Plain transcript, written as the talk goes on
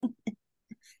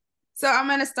So I'm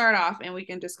gonna start off and we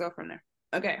can just go from there.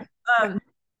 Okay. Um,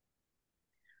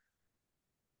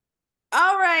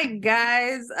 all right,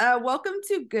 guys. Welcome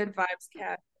to Good Vibes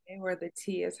Cafe, where the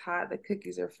tea is hot, the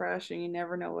cookies are fresh, and you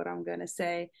never know what I'm gonna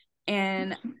say.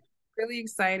 And I'm really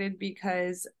excited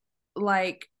because,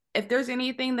 like, if there's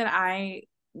anything that I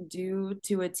do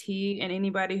to a T, and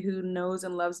anybody who knows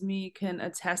and loves me can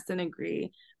attest and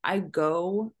agree, I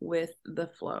go with the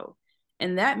flow.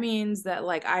 And that means that,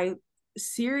 like, I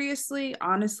seriously,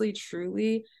 honestly,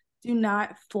 truly do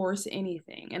not force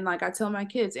anything. And like I tell my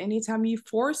kids, anytime you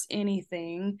force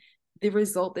anything, the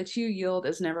result that you yield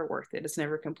is never worth it. It's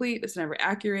never complete, it's never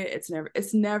accurate,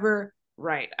 it's never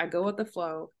right. I go with the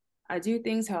flow. I do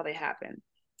things how they happen.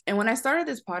 And when I started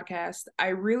this podcast, I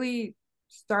really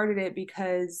started it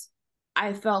because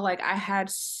I felt like I had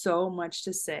so much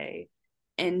to say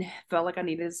and felt like I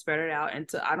needed to spread it out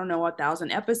into, I don't know,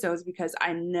 1,000 episodes because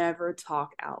I never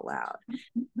talk out loud. And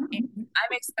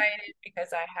I'm excited because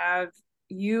I have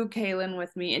you, Kaylyn,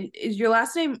 with me. And is your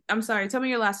last name? I'm sorry, tell me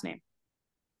your last name.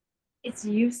 It's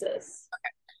useless.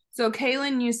 So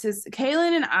Kaylyn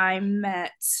and I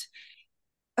met.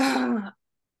 I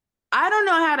don't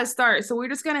know how to start, so we're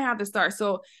just gonna have to start.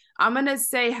 So I'm gonna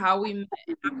say how we met.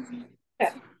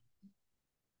 Okay.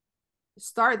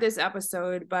 Start this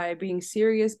episode by being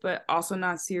serious, but also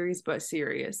not serious, but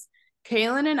serious.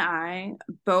 Kaylyn and I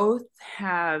both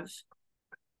have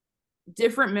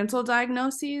different mental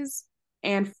diagnoses,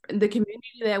 and the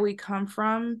community that we come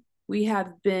from, we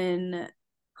have been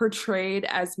portrayed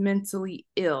as mentally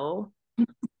ill with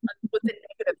a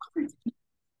negative connotation.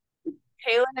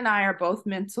 Kaylin and I are both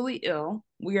mentally ill.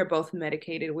 We are both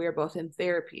medicated. We are both in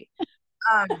therapy.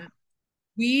 Um,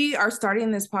 we are starting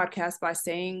this podcast by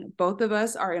saying both of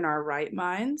us are in our right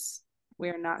minds. We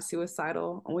are not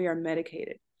suicidal and we are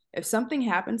medicated. If something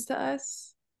happens to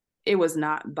us, it was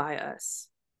not by us.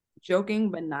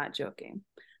 Joking, but not joking.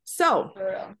 So For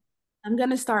real. I'm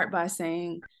going to start by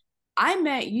saying I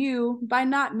met you by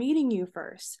not meeting you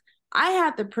first. I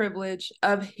had the privilege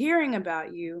of hearing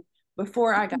about you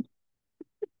before I got,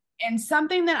 and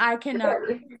something that I cannot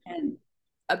stand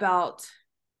about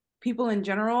people in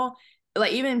general,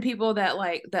 like even people that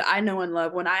that I know and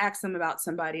love, when I ask them about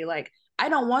somebody, like I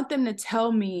don't want them to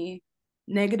tell me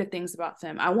negative things about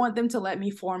them. I want them to let me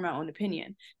form my own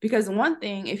opinion. Because one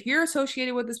thing, if you're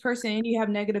associated with this person and you have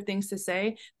negative things to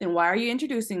say, then why are you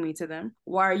introducing me to them?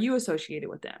 Why are you associated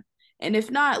with them? And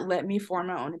if not, let me form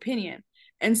my own opinion.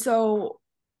 And so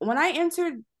when I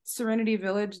entered Serenity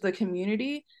Village, the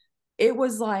community, it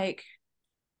was like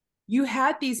you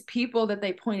had these people that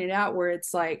they pointed out where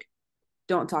it's like,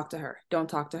 don't talk to her, don't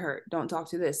talk to her, don't talk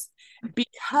to this.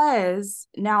 Because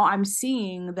now I'm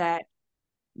seeing that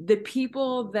the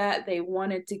people that they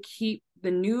wanted to keep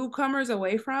the newcomers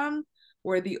away from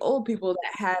were the old people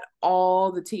that had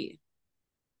all the tea.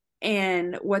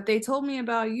 And what they told me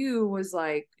about you was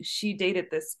like, she dated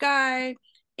this guy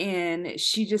and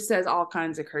she just says all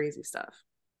kinds of crazy stuff.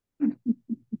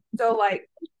 So, like,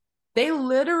 they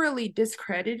literally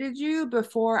discredited you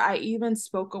before I even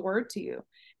spoke a word to you.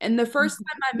 And the first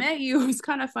time I met you, it was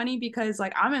kind of funny because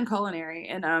like I'm in culinary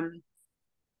and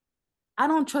I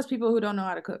don't trust people who don't know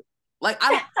how to cook. Like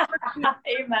I don't.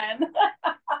 Amen.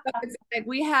 It's like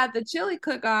we had the chili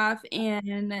cook off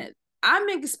and I'm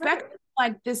expecting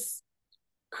like this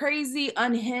crazy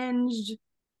unhinged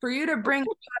for you to bring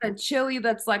out a chili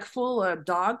that's like full of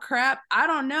dog crap. I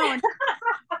don't know. And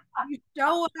you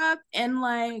show up and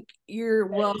like you're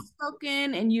well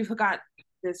spoken and you've got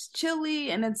this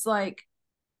chili and it's like,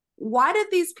 why did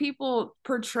these people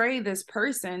portray this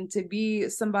person to be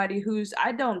somebody who's,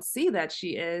 I don't see that she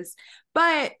is,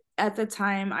 but at the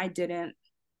time I didn't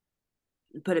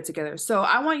put it together. So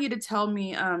I want you to tell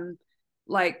me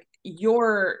like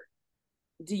your,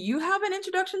 do you have an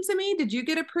introduction to me? Did you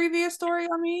get a previous story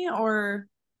on me or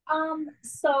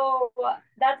So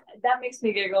that makes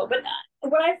me giggle. But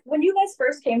when you guys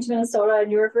first came to Minnesota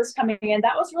and you were first coming in,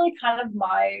 that was really kind of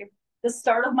the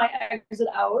start of my exit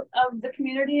out of the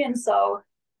community. And so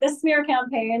this smear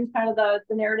campaign, kind of the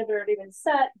narrative had already been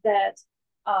set that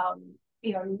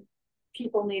you know,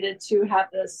 people needed to have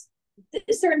this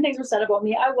certain things were said about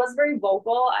me. I was very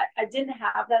vocal. I didn't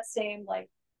have that same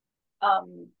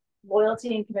um,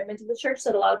 loyalty and commitment to the church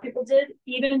that a lot of people did,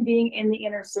 even being in the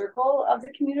inner circle of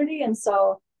the community. And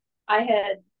so I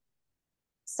had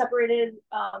separated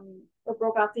or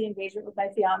broke off the engagement with my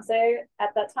fiance at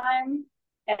that time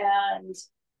and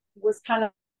was kind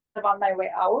of on my way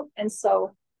out. And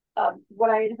so what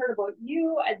I had heard about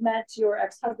you, I'd met your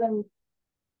ex-husband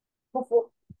before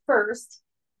first.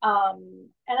 And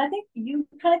I think you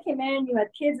kind of came in, you had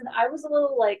kids, and I was a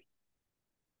little like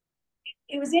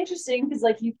it was interesting because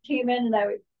like you came in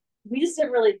and we just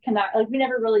didn't really connect. Like we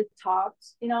never really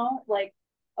talked, you know, like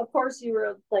of course you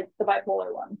were like the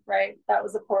bipolar one, right? That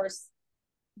was of course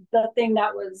the thing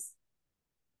that was,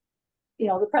 you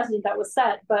know, the precedent that was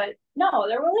set. But no,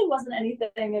 there really wasn't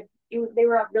anything. They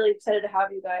were really excited to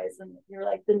have you guys, and you're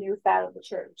like the new fad of the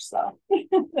church. So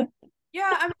Yeah,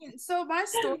 I mean, so my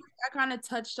story, I kind of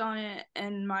touched on it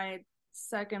in my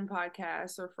second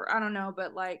podcast, or for I don't know,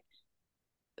 but like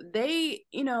they,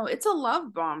 you know, it's a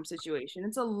love bomb situation.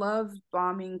 It's a love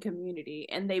bombing community,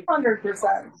 and they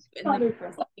 100%, in the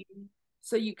 100%.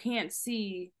 so you can't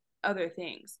see other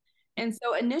things. And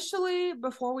so initially,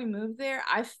 before we moved there,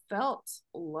 I felt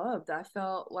loved. I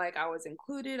felt like I was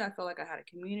included. I felt like I had a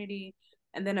community.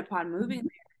 And then upon moving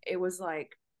there, it was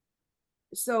like,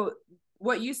 so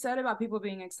what you said about people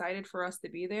being excited for us to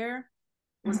be there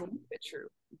was a little bit true,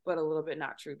 but a little bit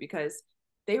not true, because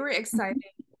they were excited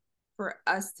for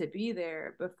us to be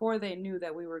there before they knew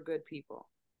that we were good people.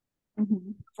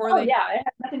 Before Oh they yeah, it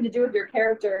had nothing to do with your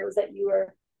character. It was that you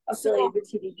were so affiliated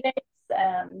with TV Jakes.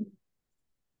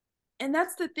 and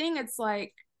that's the thing, it's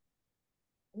like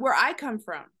where I come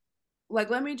from.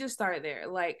 Like let me just start there.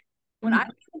 Like when I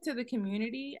came into the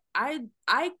community, I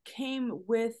came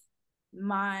with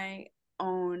my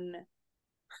own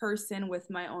person, with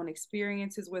my own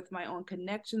experiences, with my own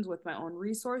connections, with my own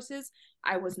resources.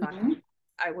 I was not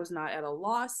I was not at a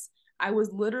loss. I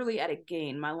was literally at a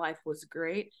gain. My life was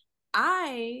great.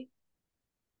 I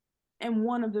am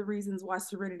one of the reasons why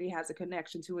Serenity has a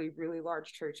connection to a really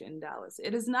large church in Dallas.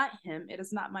 It is not him, it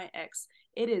is not my ex.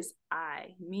 It is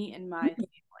me and my family. I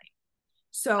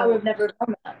would So have never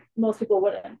done that. Most people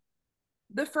wouldn't.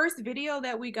 the first video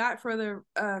that we got for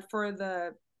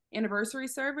the anniversary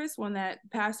service when that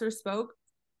pastor spoke,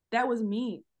 that was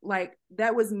me. Like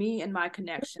that was me and my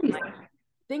connection. Like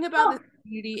thing about this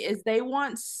community is they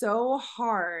want so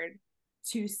hard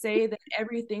to say that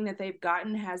everything that they've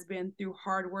gotten has been through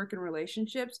hard work and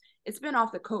relationships. It's been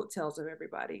off the coattails of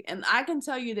everybody. And I can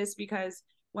tell you this because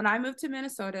when I moved to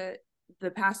Minnesota,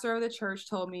 the pastor of the church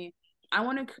told me, I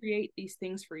want to create these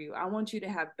things for you. I want you to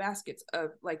have baskets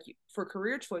of like for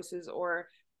career choices or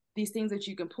these things that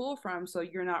you can pull from so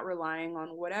you're not relying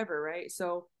on whatever, right?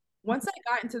 So once I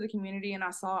got into the community and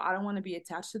I saw I don't want to be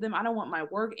attached to them, I don't want my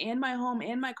work and my home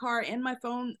and my car and my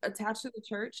phone attached to the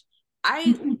church.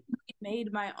 I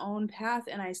made my own path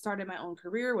and I started my own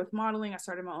career with modeling. I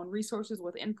started my own resources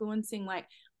with influencing. Like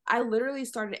I literally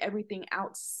started everything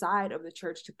outside of the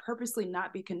church to purposely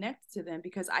not be connected to them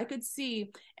because I could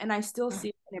see, and I still see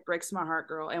it, and it breaks my heart,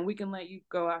 girl. And we can let you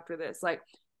go after this. Like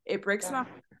it breaks my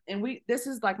heart. And this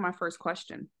is like my first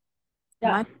question.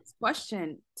 My first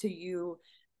question to you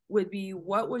would be,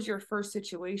 what was your first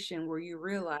situation where you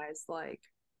realized like,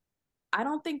 I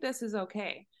don't think this is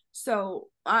okay? So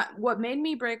what made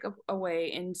me break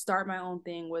away and start my own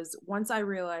thing was once I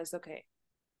realized, okay,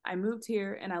 I moved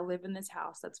here and I live in this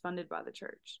house that's funded by the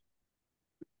church.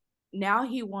 Now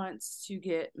he wants to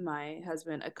get my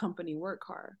husband a company work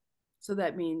car. So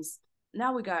that means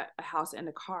now we got a house and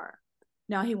a car.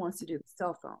 Now he wants to do the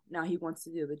cell phone. Now he wants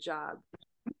to do the job.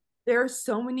 There are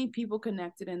so many people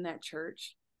connected in that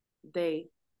church. They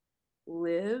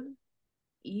live,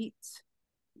 eat,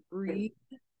 breathe,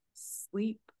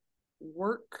 sleep,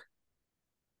 work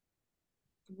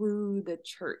through the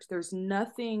church. There's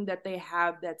nothing that they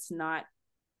have that's not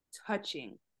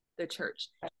touching the church.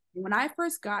 When I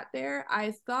first got there,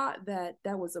 I thought that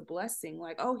that was a blessing.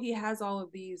 Like, oh, he has all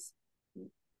of these.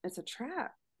 It's a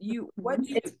trap.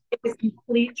 It's a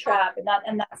complete trap,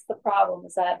 and that's the problem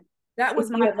is that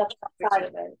was you my have nothing outside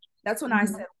of it. That's when I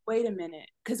said, wait a minute,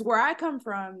 because where I come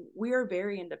from, we are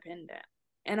very independent.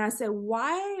 And I said,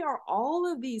 why are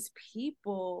all of these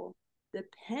people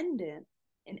dependent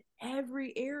in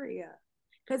every area?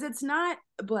 Because it's not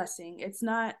a blessing, it's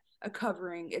not a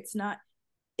covering,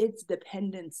 it's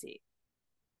dependency.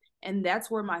 And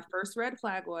that's where my first red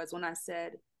flag was when I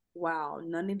said, wow,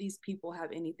 none of these people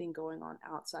have anything going on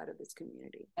outside of this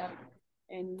community. Yeah.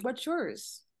 And what's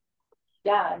yours?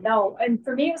 Yeah, no. And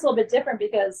for me, it was a little bit different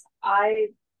because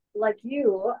like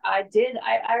you, I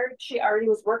actually already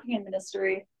was working in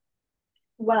ministry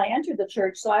when I entered the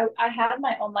church. So I had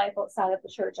my own life outside of the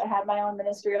church. I had my own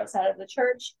ministry outside of the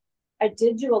church. I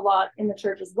did do a lot in the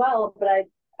church as well, but I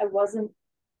wasn't,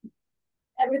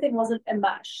 everything wasn't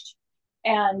enmeshed.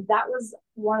 And that was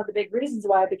one of the big reasons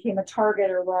why I became a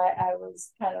target or why I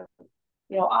was kind of,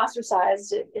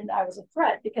 ostracized and I was a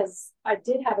threat because I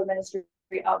did have a ministry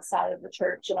outside of the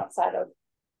church and outside of,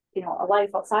 a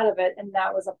life outside of it. And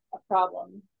that was a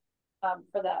problem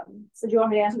for them. So do you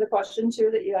want me to answer the question too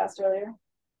that you asked earlier?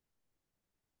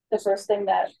 The first thing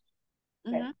that,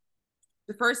 okay.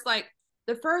 The first, I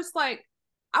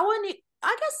wouldn't,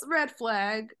 I guess red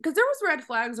flag, because there was red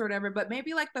flags or whatever, but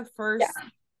maybe like the first Yeah.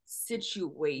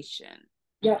 situation.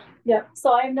 Yeah. Yeah.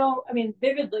 So I know, I mean,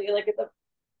 vividly, like it's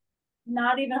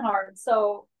not even hard.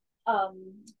 So,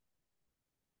 um,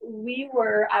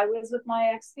 I was with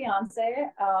my ex-fiance.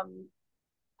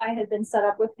 I had been set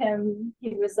up with him.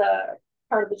 He was a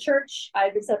part of the church. I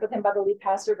had been set up with him by the lead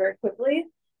pastor very quickly.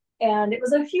 And it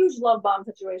was a huge love bomb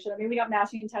situation. I mean, we got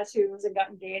matching tattoos and got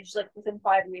engaged like within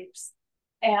 5 weeks.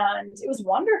 And it was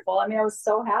wonderful. I mean, I was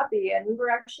so happy. And we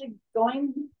were actually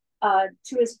going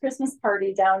to his Christmas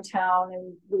party downtown,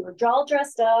 and we were all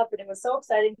dressed up, and it was so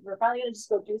exciting. We were finally going to just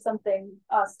go do something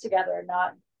us together,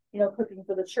 not, cooking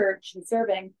for the church and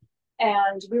serving.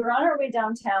 And we were on our way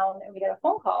downtown, and we got a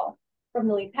phone call from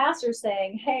the lead pastor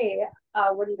saying, "Hey,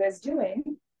 what are you guys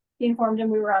doing?" He informed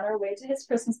him we were on our way to his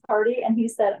Christmas party, and he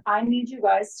said, "I need you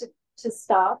guys to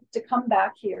stop, to come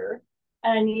back here,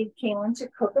 and I need Kaylyn to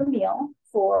cook a meal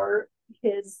for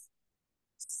his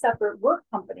separate work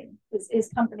company, his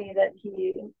company that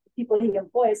people he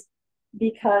employs,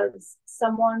 because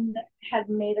someone had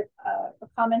made a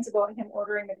comment about him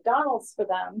ordering McDonald's for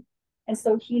them, and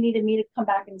so he needed me to come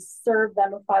back and serve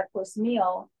them a 5-course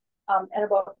meal at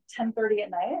about 10:30 at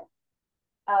night."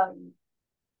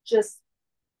 Just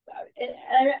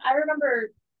and I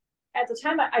remember at the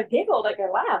time I giggled, like I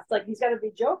laughed, like he's got to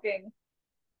be joking.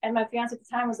 And my fiance at the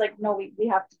time was like, "No, we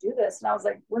have to do this." And I was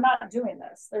like, "We're not doing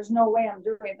this. There's no way I'm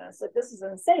doing this. Like, this is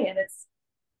insane.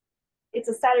 It's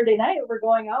a Saturday night. We're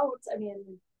going out." I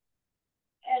mean,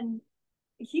 and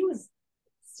he was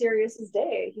serious as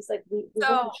day. He's like, we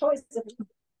don't have a choice. If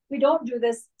we don't do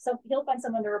this, so he'll find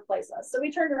someone to replace us. So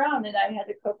we turned around, and I had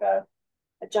to cook a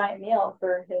giant meal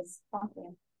for his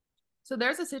company. So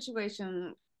there's a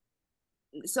situation.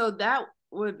 So that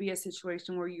would be a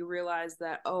situation where you realize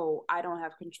that, oh, I don't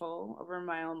have control over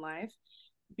my own life.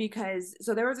 Because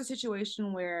so there was a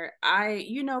situation where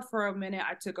for a minute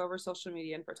I took over social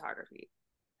media and photography.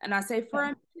 And I say for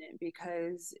a minute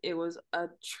because it was a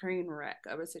train wreck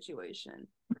of a situation,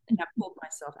 and I pulled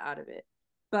myself out of it.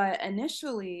 But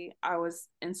initially I was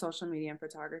in social media and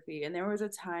photography, and there was a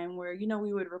time where,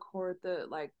 we would record the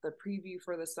preview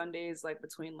for the Sundays, like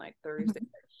between like Thursday,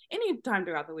 any time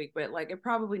throughout the week, but like it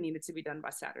probably needed to be done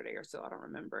by Saturday or so, I don't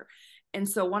remember. And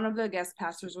so one of the guest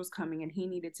pastors was coming, and he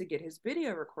needed to get his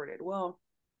video recorded. Well,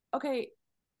 okay,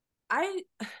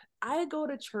 I go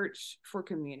to church for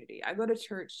community. I go to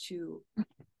church to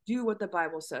do what the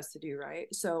Bible says to do, right?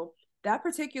 So that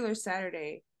particular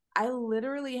Saturday, I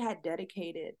literally had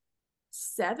dedicated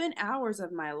 7 hours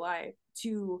of my life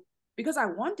to, because I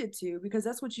wanted to, because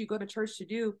that's what you go to church to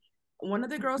do. One of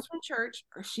the girls from church,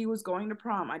 she was going to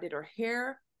prom. I did her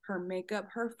hair, her makeup,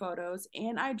 her photos,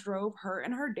 and I drove her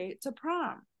and her date to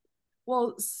prom.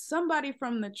 Well, somebody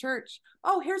from the church,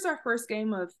 "Oh, here's our first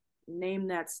game of name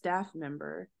that staff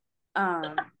member."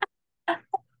 The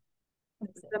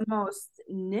most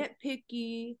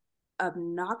nitpicky,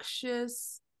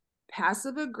 obnoxious,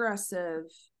 passive aggressive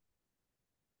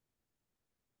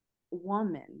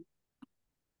woman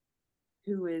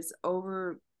who is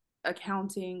over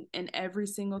accounting and every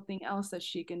single thing else that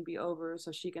she can be over,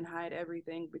 so she can hide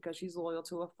everything because she's loyal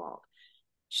to a fault.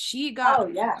 She got, oh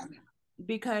yeah,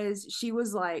 because she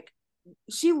was like,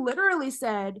 she literally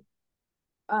said,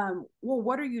 "Well,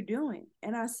 what are you doing?"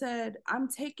 And I said, "I'm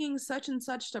taking such and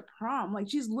such to prom." Like,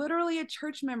 she's literally a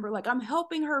church member. Like, I'm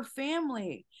helping her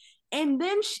family. And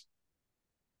then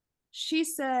she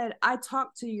said, "I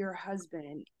talked to your husband,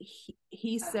 and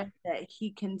he said that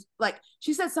he can," like,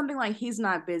 she said something like, "He's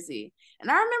not busy." And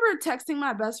I remember texting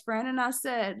my best friend, and I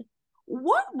said,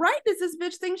 "What right does this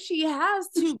bitch think she has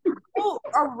to go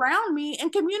around me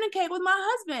and communicate with my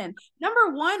husband?" Number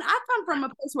one, I come from a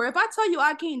place where if I tell you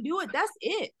I can't do it, that's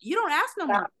it. You don't ask no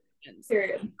more questions.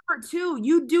 Period. Number two,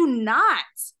 you do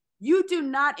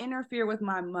not interfere with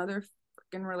my mother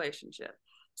freaking relationship.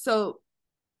 So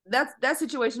that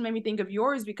situation made me think of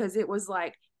yours, because it was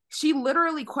like she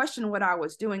literally questioned what I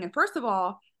was doing. And first of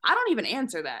all, I don't even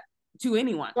answer that to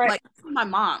anyone. Right. Like my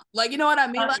mom. Like, you know what I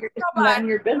mean? Not like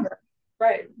your business.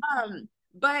 Right.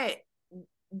 But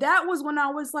that was when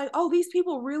I was like, oh, these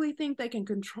people really think they can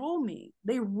control me.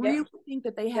 They really think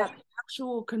that they have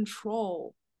actual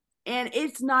control. And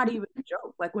it's not even a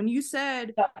joke. Like when you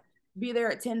said be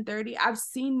there at 10:30, I've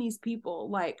seen these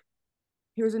people. Like,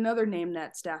 here's another name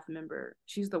that staff member.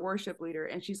 She's the worship leader,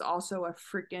 and she's also a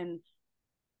freaking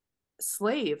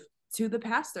slave to the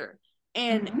pastor.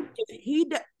 And he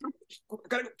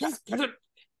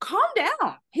calm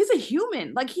down. He's a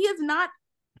human. Like, he is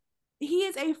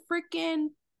a freaking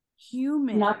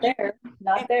human. Not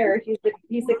there.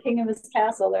 He's the king of his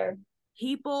castle there.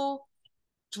 People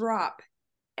drop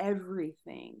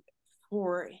everything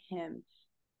for him.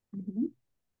 Mm-hmm.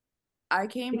 I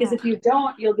came Because home. if you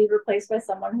don't, you'll be replaced by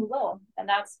someone who will. And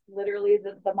that's literally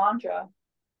the mantra.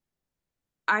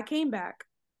 I came back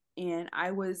and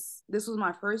this was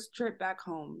my first trip back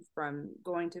home from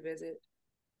going to visit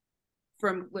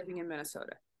from living in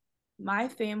Minnesota. My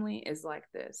family is like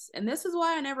this. And this is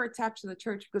why I never attached to the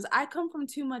church, because I come from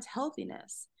too much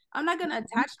healthiness. I'm not going to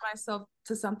attach myself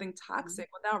to something toxic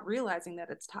without realizing that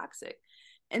it's toxic.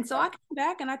 And so I come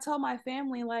back and I tell my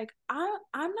family, like, I'm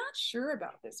not sure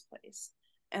about this place.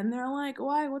 And they're like,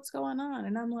 why? What's going on?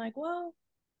 And I'm like, well,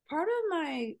 part of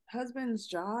my husband's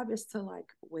job is to like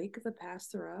wake the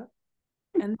pastor up.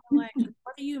 And they're like,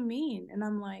 what do you mean? And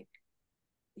I'm like,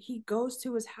 he goes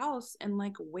to his house and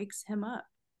like wakes him up.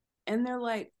 And they're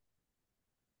like,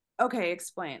 okay,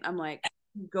 explain. I'm like,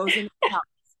 he goes in his house,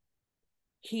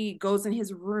 he goes in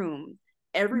his room.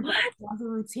 Everybody What? has a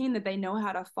routine that they know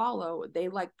how to follow. They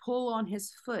like pull on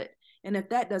his foot. And if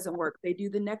that doesn't work, they do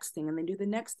the next thing and they do the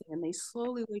next thing and they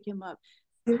slowly wake him up.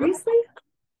 Seriously?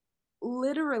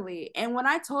 Literally. And when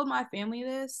I told my family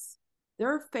this,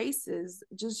 their faces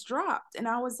just dropped. And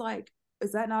I was like,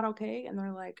 is that not okay? And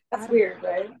they're like, That's weird,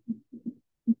 right?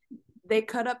 They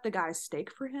cut up the guy's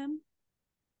steak for him.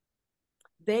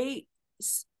 They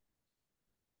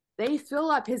they fill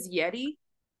up his Yeti,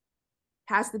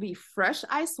 has to be fresh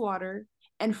ice water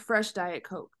and fresh Diet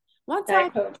Coke. One time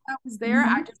Diet Coke. I was there,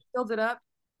 I just filled it up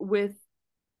with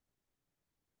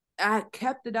I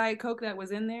kept the Diet Coke that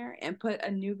was in there and put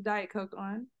a new Diet Coke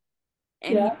on. And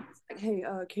he Yeah. was like, hey,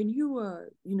 can you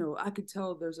I could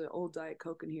tell there's an old Diet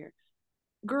Coke in here.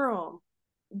 Girl,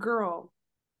 girl.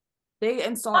 They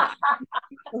installed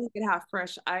so he could have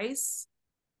fresh ice.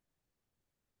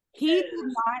 He did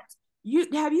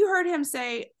not. You heard him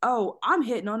say, "Oh, I'm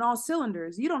hitting on all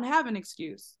cylinders. You don't have an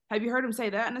excuse." Have you heard him say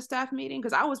that in a staff meeting?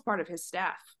 Because I was part of his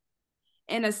staff.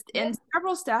 In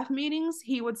several staff meetings,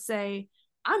 he would say,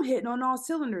 "I'm hitting on all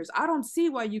cylinders. I don't see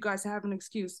why you guys have an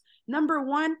excuse. Number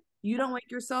one, you don't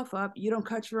wake yourself up. You don't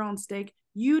cut your own steak.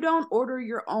 You don't order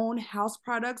your own house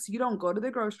products. You don't go to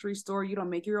the grocery store. You don't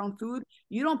make your own food.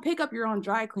 You don't pick up your own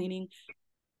dry cleaning.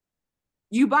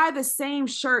 You buy the same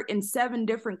shirt in 7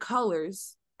 different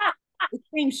colors, the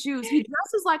same shoes. He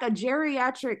dresses like a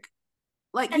geriatric,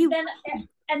 like he and then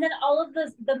and then all of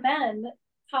the men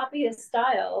copy his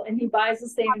style and he buys the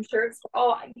same shirts.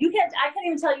 Oh, I can't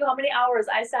even tell you how many hours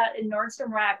I sat in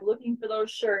Nordstrom Rack looking for those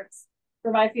shirts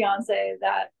for my fiance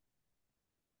that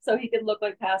so he could look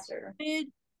like Pastor.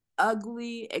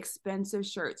 ugly, expensive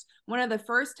shirts. One of the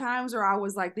first times where I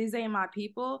was like, these ain't my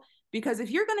people. Because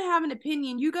if you're gonna have an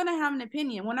opinion, you're gonna have an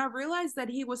opinion. When I realized that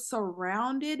he was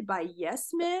surrounded by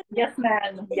yes men, yes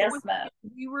man, yes man.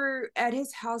 We were at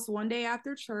his house one day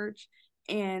after church,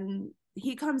 and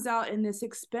he comes out in this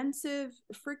expensive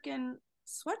freaking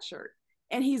sweatshirt,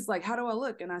 and he's like, "How do I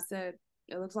look?" And I said,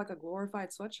 "It looks like a glorified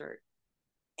sweatshirt."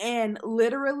 And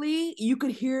literally, you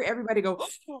could hear everybody go,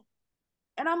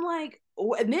 and I'm like,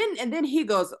 and then he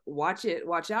goes, "Watch it,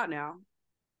 watch out now."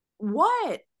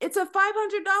 What? It's a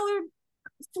 $500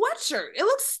 sweatshirt. It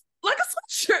looks like a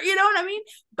sweatshirt, you know what I mean?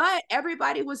 But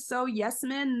everybody was so yes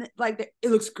men, like it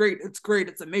looks great, it's great,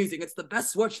 it's amazing, it's the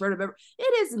best sweatshirt I've ever.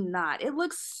 It is not. It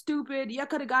looks stupid. You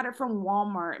could have got it from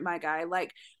Walmart, my guy.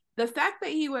 Like the fact that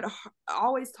he would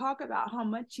always talk about how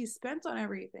much he spent on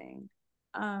everything,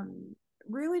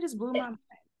 really just blew my mind.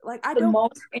 Like I don't.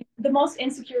 The most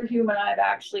insecure human I've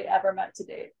actually ever met to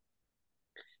date.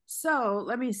 So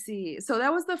let me see. So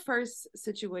that was the first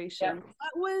situation.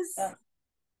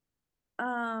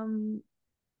 Yeah.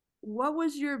 What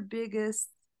was your biggest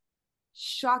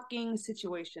shocking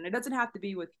situation? It doesn't have to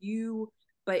be with you,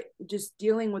 but just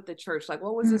dealing with the church. Like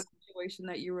what was the situation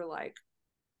that you were like,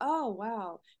 oh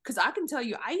wow? Because I can tell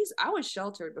you, I was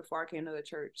sheltered before I came to the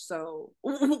church. So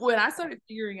when I started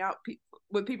figuring out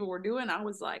what people were doing, I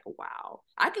was like, wow.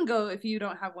 I can go if you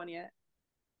don't have one yet.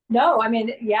 No, I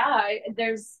mean, yeah,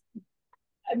 there's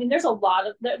there's a lot,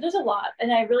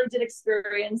 and I really did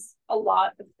experience a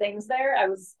lot of things there. I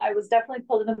was definitely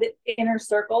pulled into the inner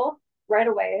circle right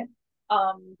away,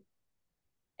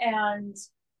 and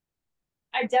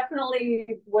I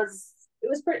definitely was. It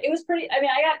was pretty. It was pretty. I mean,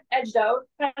 I got edged out,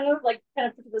 kind of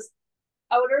to this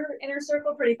outer inner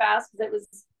circle pretty fast because it was,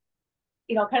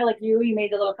 kind of like you. You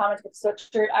made the little comment about the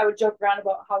sweatshirt. I would joke around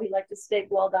about how he liked his steak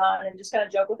well done, and just kind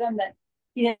of joke with him that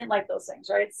he didn't like those things,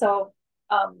 right? So,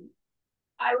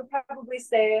 I would probably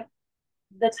say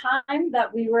the time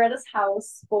that we were at his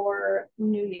house for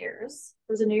New Year's,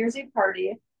 it was a New Year's Eve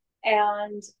party,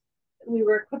 and we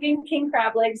were cooking king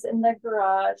crab legs in the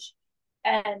garage,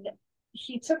 and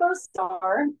he took out a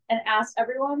cigar and asked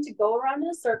everyone to go around in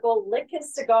a circle, lick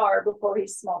his cigar before he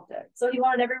smoked it. So he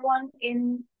wanted everyone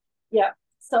in, yeah.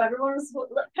 So everyone was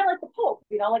kind of like the Pope,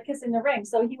 you know, like kissing the ring.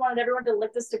 So he wanted everyone to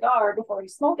lick the cigar before he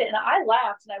smoked it. And I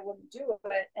laughed and I wouldn't do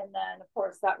it. And then, of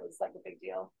course, that was like a big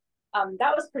deal.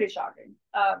 That was pretty shocking.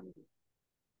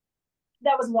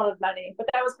 That was one of many, but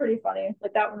that was pretty funny.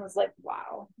 Like that one was like,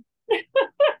 wow.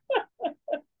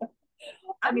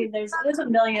 I mean, there's a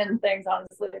million things,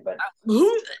 honestly, but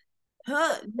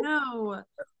no.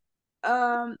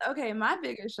 Okay, my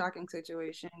biggest shocking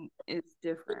situation is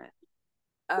different.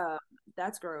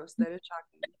 That's gross. That is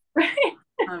shocking.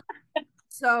 right.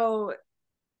 So,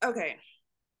 okay.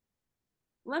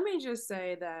 Let me just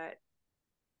say that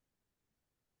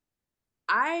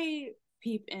I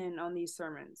peep in on these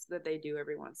sermons that they do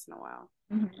every once in a while.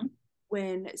 Mm-hmm.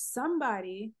 When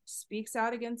somebody speaks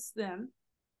out against them,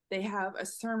 they have a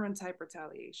sermon type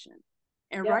retaliation.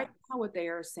 And right now, what they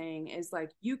are saying is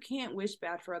like, you can't wish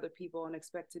bad for other people and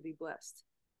expect to be blessed.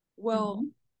 Well,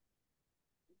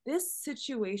 this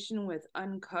situation with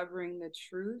uncovering the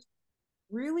truth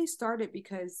really started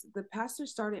because the pastor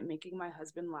started making my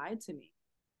husband lie to me.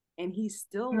 And he's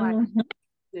still lying to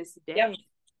this day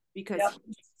because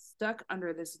he's stuck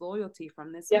under this loyalty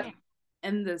from this man.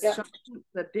 And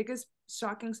the biggest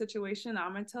shocking situation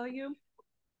I'm going to tell you,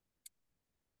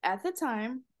 at the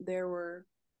time, there were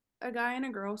a guy and a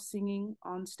girl singing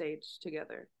on stage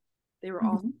together. They were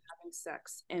also having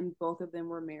sex, and both of them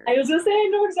were married. I was gonna say, I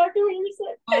know exactly what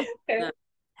you're saying. Okay.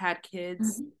 Had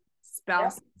kids,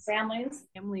 spouses, families,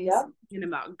 talking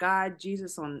about God,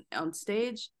 Jesus on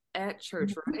stage at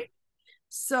church, right?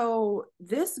 So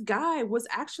this guy was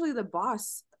actually the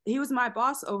boss. He was my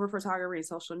boss over photography and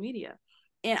social media.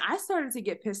 And I started to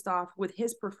get pissed off with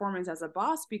his performance as a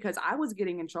boss because I was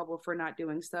getting in trouble for not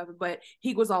doing stuff, but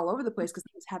he was all over the place because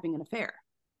he was having an affair,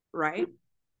 right?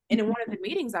 And in one of the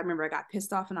meetings, I remember I got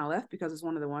pissed off and I left because it's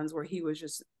one of the ones where he was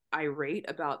just irate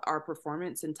about our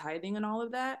performance and tithing and all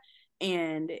of that.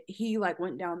 And he like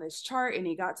went down this chart and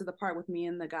he got to the part with me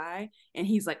and the guy. And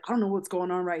he's like, I don't know what's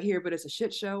going on right here, but it's a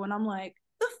shit show. And I'm like,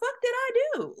 the fuck did I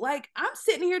do? Like, I'm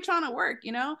sitting here trying to work,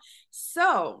 you know?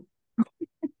 So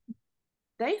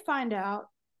they find out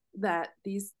that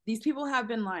these people have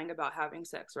been lying about having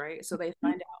sex, right? So they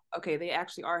find out, okay, they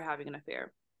actually are having an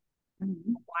affair.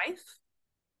 Wife,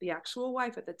 the actual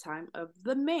wife at the time of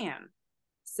the man,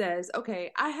 says,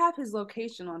 okay, I have his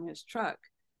location on his truck.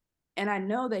 And I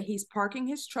know that he's parking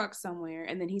his truck somewhere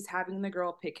and then he's having the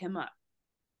girl pick him up.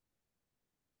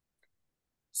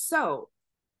 So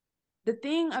the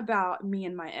thing about me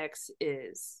and my ex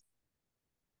is,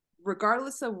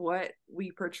 regardless of what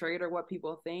we portrayed or what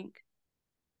people think,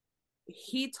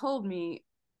 he told me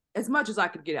as much as I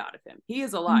could get out of him. He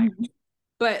is a liar.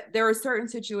 But there are certain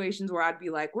situations where I'd be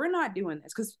like, we're not doing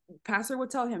this. Because pastor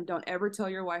would tell him, don't ever tell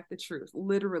your wife the truth.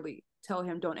 Literally tell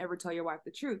him, don't ever tell your wife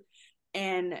the truth.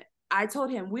 And I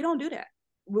told him, we don't do that.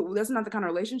 That's not the kind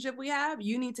of relationship we have.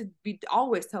 You need to be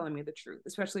always telling me the truth,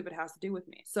 especially if it has to do with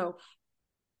me. So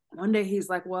one day he's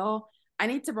like, well, I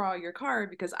need to borrow your car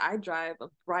because I drive a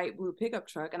bright blue pickup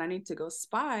truck and I need to go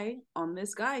spy on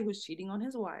this guy who's cheating on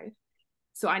his wife.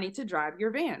 So I need to drive your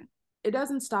van. It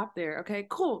doesn't stop there. Okay,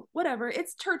 cool, whatever.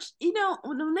 It's church. You know,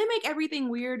 when they make everything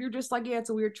weird, you're just like, yeah, it's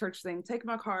a weird church thing. Take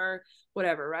my car,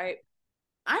 whatever, right?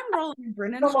 I'm rolling in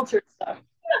Brennan's church stuff.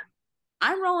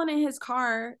 I'm rolling in his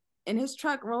car, in his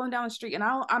truck, rolling down the street. And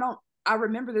I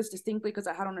remember this distinctly because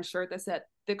I had on a shirt that said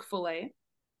thick fillet.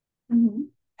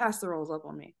 Pastor rolls up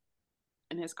on me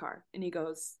in his car and he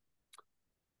goes,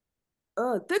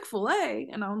 thick fillet.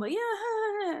 And I'm like,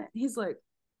 yeah. He's like,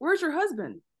 where's your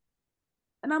husband?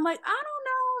 And I'm like, I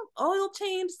don't know, oil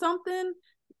change, something.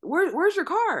 Where's your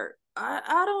car?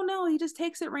 I don't know. He just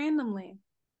takes it randomly.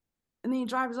 And then he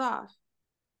drives off.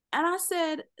 And I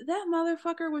said, that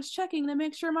motherfucker was checking to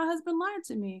make sure my husband lied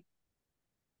to me.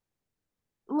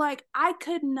 Like, I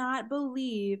could not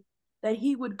believe that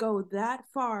he would go that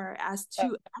far as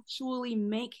to actually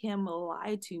make him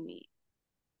lie to me.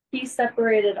 He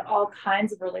separated all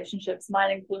kinds of relationships,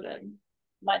 mine included.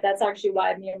 That's actually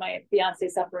why me and my fiance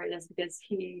separated, is because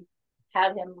he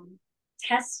had him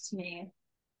test me,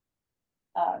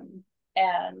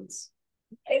 and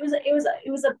it was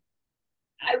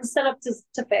I was set up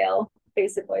to fail,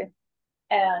 basically,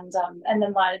 and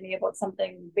then lied to me about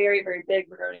something very, very big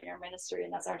regarding our ministry,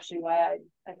 and that's actually why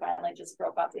I finally just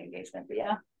broke off the engagement. But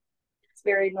yeah, it's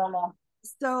very normal.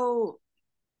 So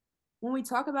when we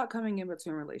talk about coming in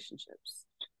between relationships,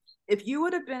 if you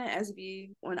would have been at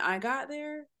SB when I got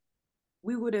there,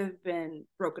 we would have been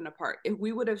broken apart. If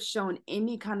we would have shown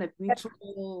any kind of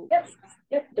mutual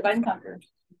divide and conquer.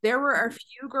 there were a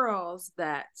few girls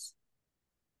that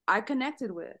I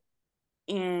connected with,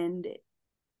 and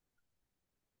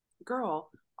girl,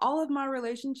 all of my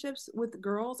relationships with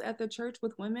girls at the church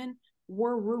with women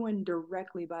were ruined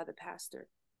directly by the pastor,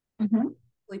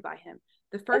 by him.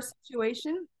 The first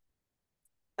situation,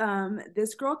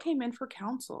 this girl came in for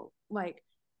counsel. Like,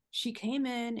 she came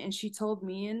in and she told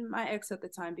me and my ex at the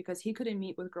time, because he couldn't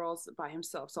meet with girls by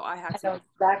himself, so I had to. I know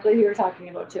exactly who you're talking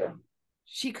about too.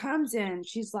 She comes in,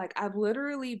 she's like, I've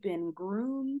literally been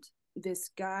groomed. This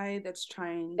guy that's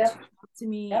trying to talk to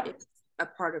me is a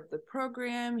part of the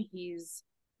program. He's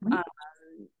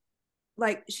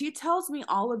like, she tells me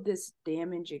all of this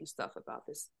damaging stuff about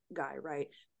this guy, right?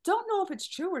 Don't know if it's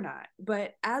true or not,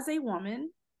 but as a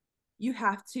woman, you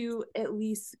have to at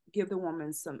least give the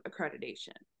woman some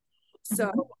accreditation.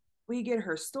 So we get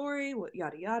her story,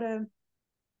 yada yada.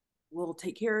 We'll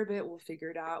take care of it. We'll figure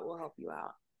it out. We'll help you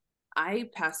out. I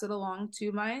pass it along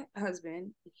to my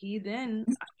husband. He then,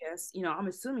 I guess, I'm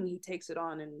assuming he takes it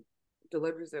on and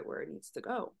delivers it where it needs to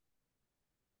go.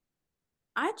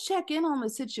 I check in on the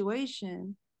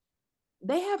situation.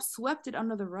 They have swept it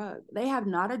under the rug. They have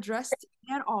not addressed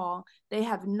it at all. They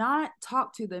have not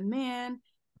talked to the man,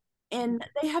 and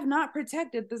they have not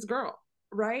protected this girl,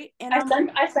 right? And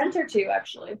I sent her to you,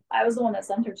 actually. I was the one that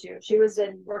sent her to you. She was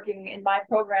working in my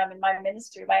program, in my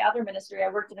ministry, my other ministry. I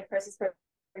worked in a crisis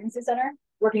pregnancy center,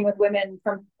 working with women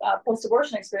from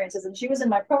post-abortion experiences, and she was in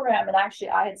my program. And actually,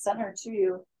 I had sent her to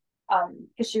you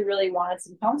because she really wanted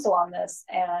some counsel on this.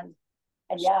 And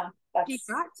yeah, that's,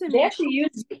 they actually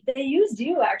used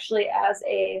you actually as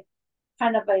a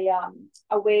kind of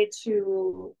a way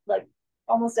to, like,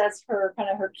 almost as her kind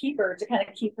of her keeper, to kind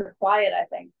of keep her quiet, I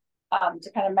think,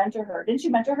 to kind of mentor her. Didn't you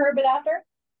mentor her a bit after?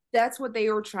 That's what they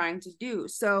were trying to do.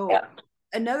 So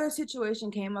another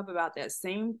situation came up about that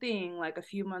same thing like a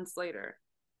few months later,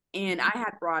 and I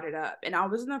had brought it up, and I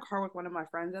was in the car with one of my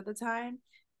friends at the time,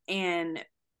 and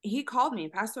he called me,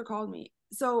 pastor called me.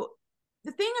 So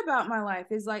the thing about my life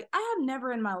is, like, I have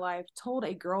never in my life told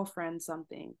a girlfriend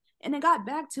something and it got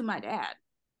back to my dad.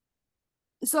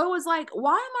 So it was like,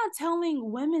 why am I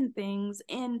telling women things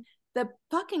and the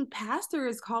fucking pastor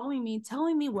is calling me,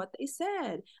 telling me what they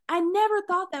said? I never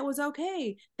thought that was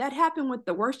okay. That happened with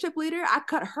the worship leader. I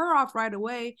cut her off right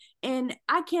away. And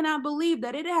I cannot believe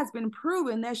that it has been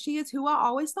proven that she is who I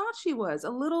always thought she was, a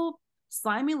little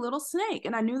slimy little snake.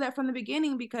 And I knew that from the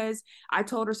beginning because I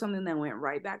told her something that went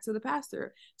right back to the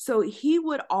pastor. So he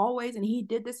would always, and he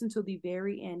did this until the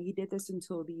very end.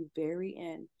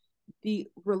 The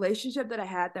relationship that I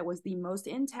had that was the most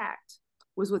intact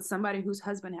was with somebody whose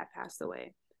husband had passed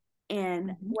away. And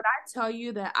when I tell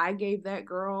you that I gave that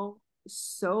girl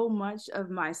so much of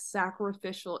my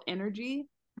sacrificial energy,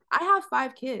 I have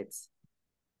 5 kids.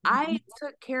 I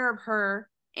took care of her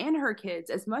and her kids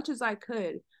as much as I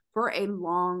could for a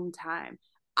long time.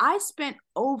 I spent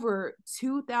over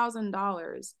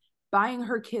 $2,000 buying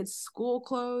her kids school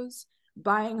clothes,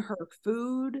 buying her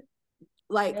food.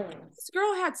 Like, this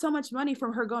girl had so much money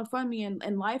from her GoFundMe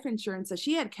and life insurance that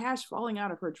she had cash falling out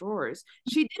of her drawers.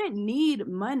 She didn't need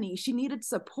money. She needed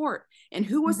support. And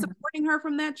who was supporting her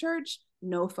from that church?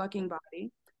 No fucking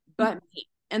body but me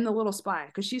and the little spy,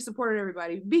 because she supported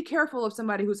everybody. Be careful of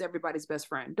somebody who's everybody's best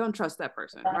friend. Don't trust that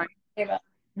person, right?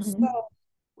 So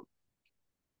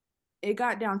it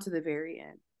got down to the very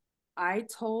end. I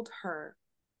told her,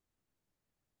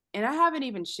 and I haven't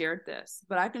even shared this,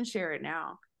 but I can share it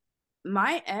now.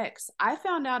 My ex, I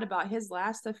found out about his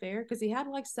last affair because he had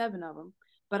like 7 of them,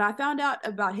 but I found out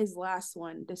about his last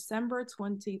one December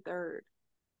 23rd.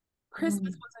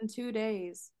 Christmas was in 2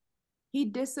 days. He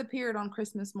disappeared on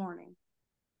Christmas morning.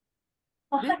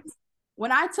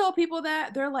 When I tell people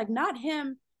that, they're like, not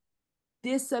him.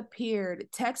 Disappeared.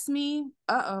 Text me.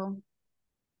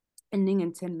 Ending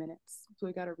in 10 minutes. So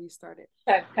we got to restart it.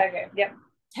 Okay. Yep.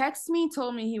 Text me,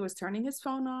 told me he was turning his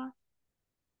phone off.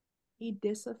 He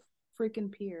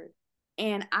disappeared.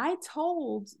 And I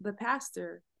told the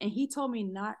pastor, and he told me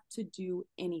not to do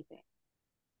anything.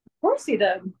 Of course he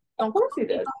did. Of course he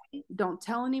did. Don't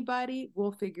tell anybody.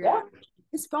 We'll figure it out.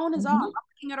 His phone is off. I'm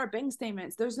looking at our bank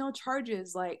statements. There's no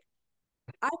charges. Like,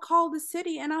 I call the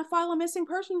city and I file a missing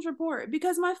persons report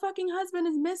because my fucking husband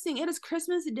is missing. It is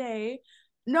Christmas Day.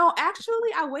 No, actually,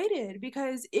 I waited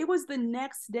because it was the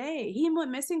next day. He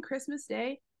went missing Christmas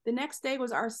Day. The next day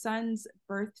was our son's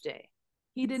birthday.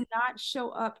 He did not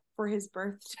show up for his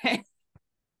birthday.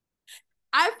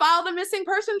 I filed a missing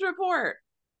persons report.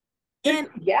 And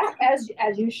yeah, as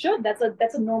you should. That's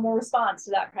a normal response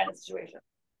to that kind of situation.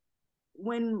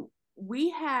 When we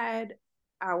had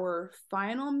our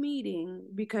final meeting,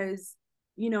 because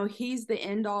he's the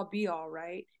end all be all,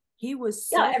 right? He was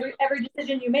Yeah, so every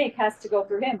decision you make has to go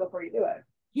through him before you do it.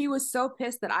 he was so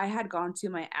pissed that I had gone to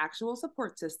my actual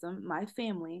support system, my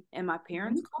family, and my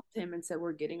parents Mm-hmm. called him and said,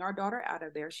 "We're getting our daughter out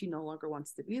of there. She no longer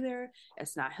wants to be there.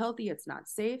 It's not healthy. It's not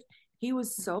safe." He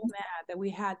was so mad that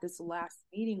we had this last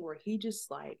meeting where he just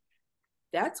like,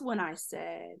 that's when I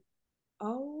said,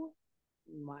 "Oh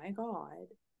my God."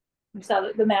 You saw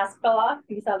the mask fell off.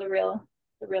 You saw the real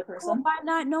How person. have I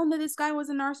not known that this guy was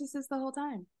a narcissist the whole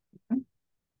time?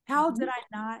 How Mm-hmm. did I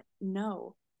not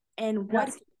know? And what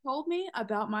Yes. he told me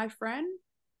about my friend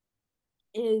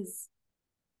is,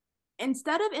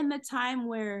 instead of in the time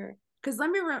where, because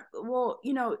well,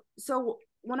 so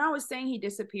when I was saying he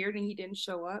disappeared and he didn't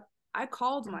show up, I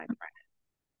called my friend.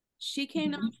 She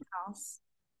came to Mm-hmm. my house.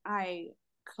 I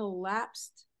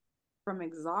collapsed from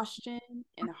exhaustion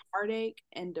and heartache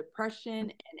and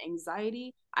depression and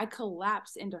anxiety. I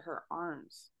collapsed into her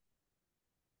arms.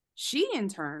 She, in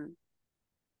turn,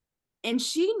 and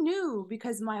she knew,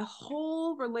 because my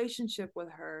whole relationship with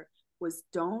her was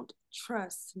don't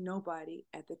trust nobody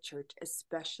at the church,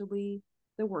 especially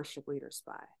the worship leader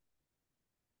spy.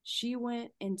 She went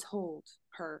and told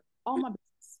her all my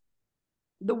business.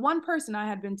 The one person I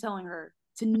had been telling her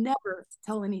to never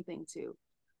tell anything to,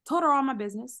 told her all my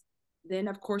business. Then,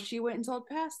 of course, she went and told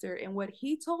Pastor. And what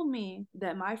he told me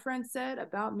that my friend said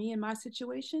about me and my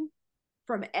situation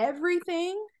from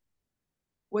everything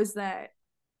was that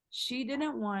she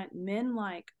didn't want men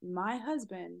like my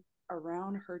husband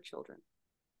around her children.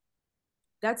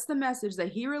 That's the message that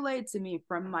he relayed to me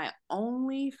from my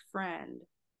only friend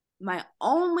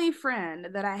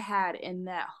that I had in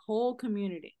that whole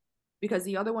community, because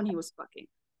the other one he was fucking.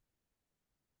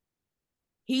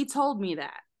 He told me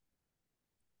that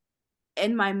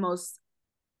in my most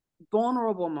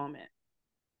vulnerable moment.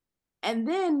 And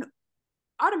then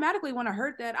automatically, when I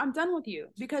heard that, I'm done with you,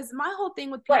 because my whole thing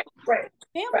with Right, people, right,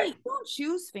 family, right. you don't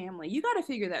choose family. You got to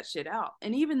figure that shit out.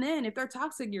 And even then, if they're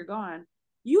toxic, you're gone.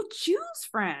 You choose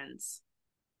friends.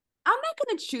 I'm not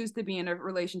going to choose to be in a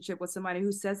relationship with somebody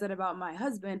who says that about my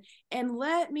husband. And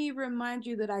let me remind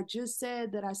you that I just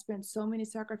said that I spent so many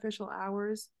sacrificial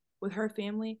hours with her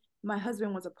family. My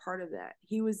husband was a part of that.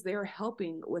 He was there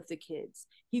helping with the kids.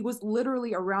 He was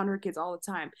literally around her kids all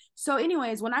the time. So,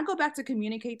 anyways, when I go back to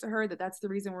communicate to her that that's the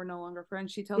reason we're no longer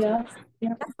friends, she tells me Yeah,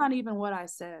 yeah. that's not even what I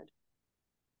said.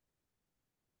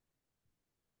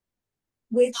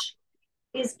 Which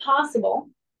is possible.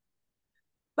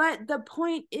 But the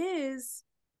point is,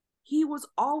 he was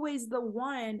always the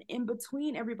one in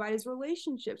between everybody's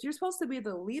relationships. You're supposed to be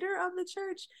the leader of the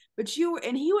church, but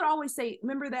and he would always say,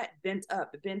 remember that, vent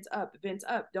up, vent up, vent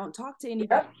up. Don't talk to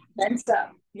anybody. Yep. And stuff.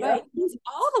 Right? Yep. He's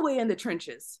all the way in the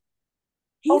trenches.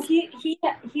 Oh, He's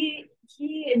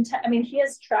I mean, he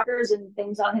has trackers and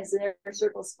things on his inner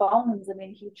circle's phones. I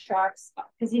mean, he tracks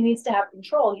because he needs to have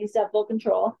control. He needs to have full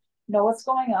control, know what's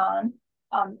going on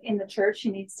in the church. He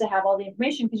needs to have all the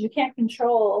information because you can't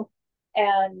control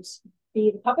and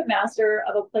be the puppet master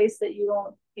of a place that you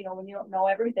don't, when you don't know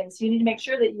everything. So you need to make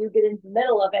sure that you get in the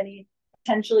middle of any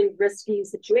potentially risky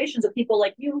situations of people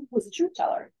like you, who's a truth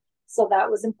teller. So that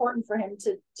was important for him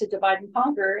to divide and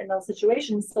conquer in those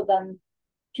situations. So then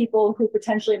people who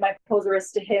potentially might pose a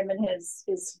risk to him and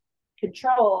his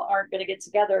control aren't going to get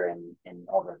together and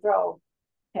overthrow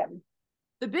him.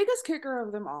 the biggest kicker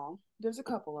of them all. There's a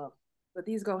couple of, but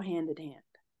these go hand in hand.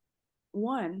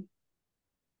 One,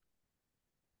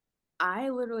 I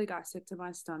literally got sick to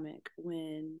my stomach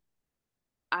when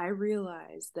I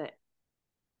realized that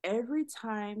every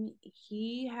time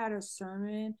he had a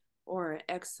sermon or an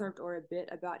excerpt or a bit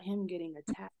about him getting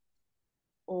attacked,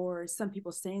 or some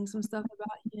people saying some stuff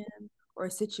about him or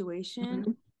a situation,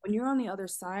 Mm-hmm. when you're on the other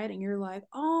side and you're like,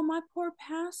 oh, my poor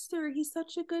pastor, he's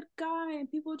such a good guy, and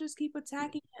people just keep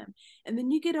attacking him. And then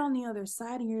you get on the other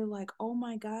side and you're like, oh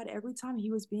my God, every time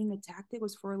he was being attacked, it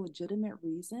was for a legitimate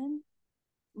reason.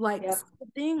 Like, Yep. the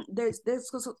thing,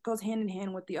 this goes hand in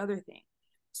hand with the other thing.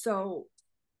 So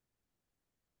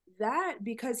that,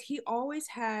 because he always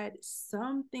had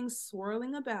something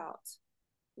swirling about,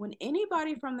 when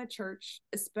anybody from the church,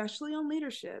 especially on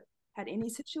leadership, had any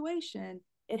situation,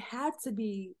 it had to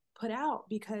be put out,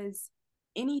 because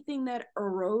anything that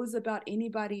arose about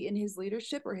anybody in his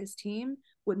leadership or his team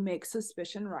would make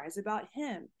suspicion rise about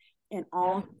him. And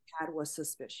all Yep. he had was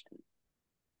suspicion.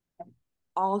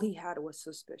 All he had was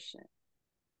suspicion.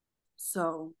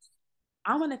 So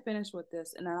I want to finish with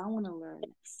this, and then I want to learn.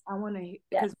 I want to,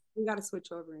 Yeah. because we got to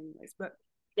switch over anyways, but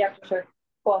Yeah, for sure.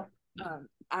 Cool.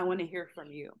 I want to hear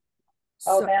from you.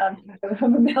 Oh So man,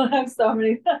 I'm a million. I have so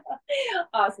many.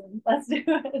 Awesome. Let's do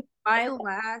it. my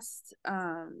last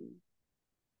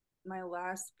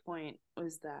point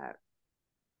was that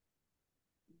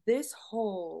this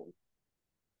whole,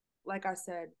 like I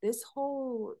said, this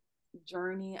whole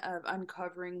journey of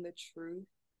uncovering the truth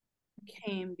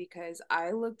came because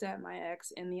I looked at my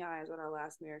ex in the eyes at our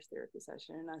last marriage therapy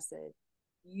session and I said,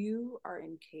 you are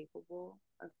incapable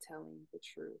of telling the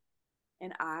truth.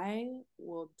 And I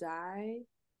will die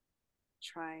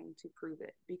trying to prove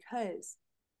it because,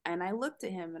 and I looked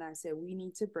at him and I said, we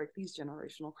need to break these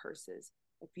generational curses.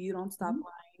 If you don't stop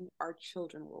lying, our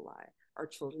children will lie. Our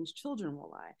children's children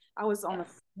will lie. I was on the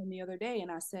phone the other day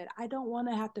and I said, I don't want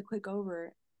to have to click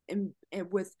over and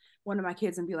with one of my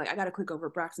kids and be like, I got to click over,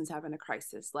 Braxton's having a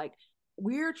crisis. Like,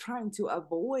 we're trying to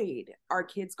avoid our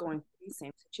kids going through these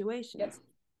same situations. Yep.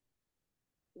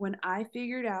 When I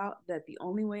figured out that the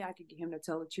only way I could get him to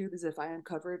tell the truth is if I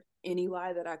uncovered any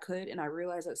lie that I could, and I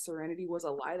realized that Serenity was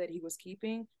a lie that he was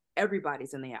keeping,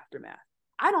 everybody's in the aftermath.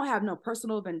 I don't have no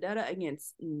personal vendetta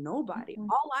against nobody. Mm-hmm.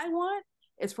 All I want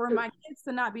is for my kids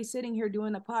to not be sitting here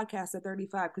doing a podcast at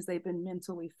 35 because they've been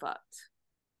mentally fucked.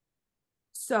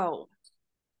 So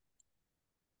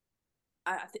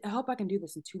I hope I can do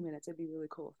this in 2 minutes. It'd be really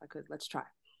cool if I could. Let's try.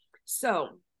 So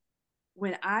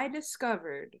when I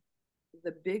discovered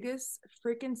the biggest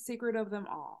freaking secret of them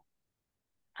all,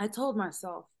 I told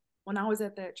myself when I was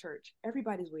at that church,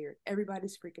 everybody's weird.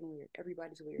 Everybody's freaking weird.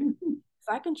 Everybody's weird. If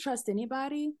I can trust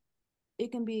anybody,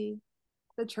 it can be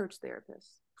the church therapist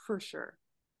for sure.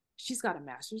 She's got a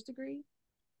master's degree.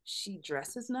 She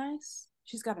dresses nice.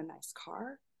 She's got a nice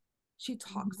car. She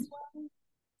talks well.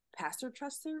 Pastor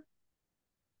trusts her.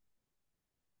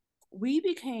 We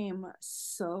became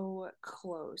so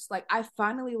close. Like, I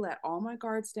finally let all my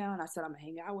guards down. I said, I'm gonna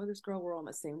hang out with this girl. We're on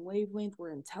the same wavelength.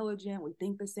 We're intelligent. We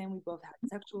think the same. We both had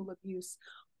sexual abuse,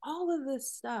 all of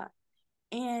this stuff.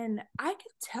 And I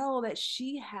could tell that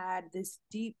she had this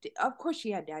deep, of course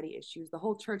she had daddy issues. The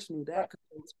whole church knew that because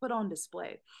it was put on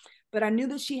display. But I knew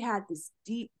that she had this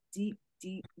deep, deep,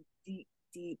 deep, deep,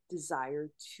 deep desire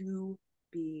to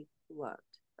be loved.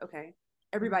 Okay.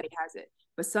 Everybody has it.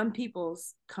 But some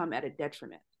people's come at a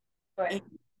detriment. Right.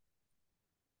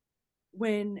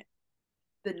 When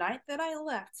the night that I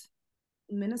left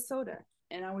Minnesota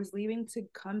and I was leaving to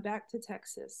come back to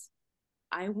Texas,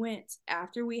 I went,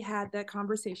 after we had that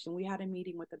conversation, we had a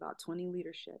meeting with about 20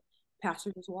 leadership.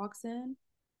 Pastor just walks in.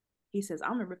 He says,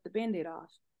 I'm going to rip the Band-Aid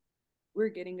off. We're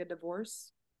getting a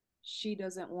divorce. She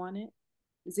doesn't want it.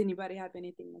 Does anybody have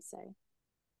anything to say?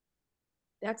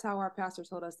 That's how our pastor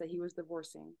told us that he was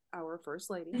divorcing our first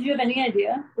lady. Did you have any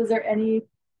idea? Was there any?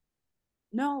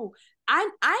 No,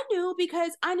 I knew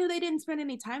because I knew they didn't spend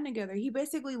any time together. He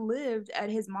basically lived at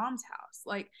his mom's house.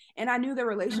 Like, and I knew their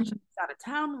relationship was out of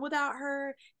town without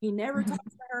her. He never talks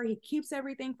to her. He keeps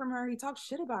everything from her. He talks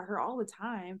shit about her all the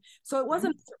time. So it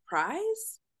wasn't a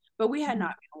surprise, but we had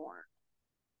not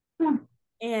been warned.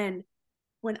 And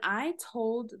when I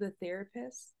told the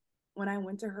therapist, when I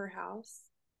went to her house,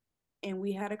 and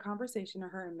we had a conversation in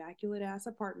her immaculate ass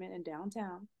apartment in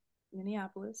downtown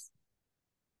Minneapolis,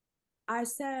 I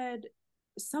said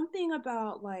something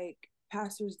about like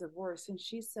pastor's divorce. And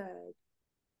she said,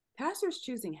 pastor's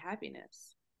choosing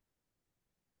happiness.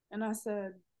 And I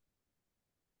said,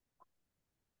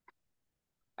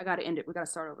 I got to end it. We got to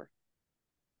start over.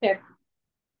 Okay.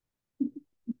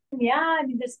 Yeah, I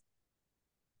mean,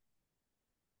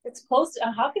 it's close to,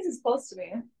 Hawkins is close to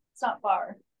me. It's not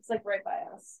far. It's like right by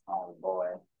us. Oh boy.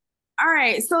 All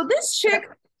right. So this chick,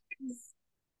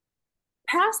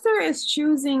 pastor is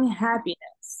choosing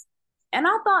happiness. And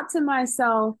I thought to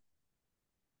myself,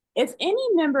 if any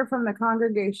member from the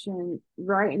congregation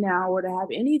right now were to have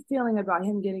any feeling about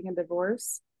him getting a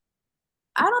divorce,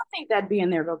 I don't think that'd be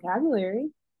in their vocabulary.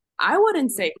 I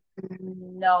wouldn't say.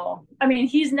 No. I mean,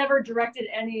 he's never directed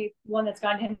anyone that's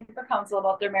gone to him for counsel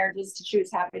about their marriages to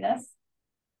choose happiness.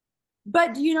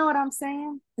 But do you know what I'm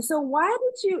saying? So why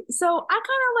did you? So I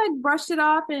kind of like brushed it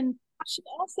off, and she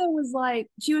also was like,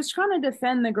 she was trying to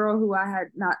defend the girl who I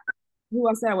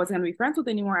said I wasn't going to be friends with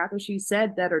anymore after she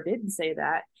said that or didn't say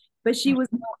that. But she was,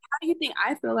 well, how do you think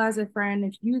I feel as a friend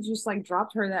if you just like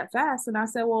dropped her that fast? And I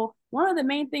said, well, one of the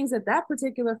main things that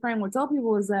particular friend would tell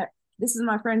people is that this is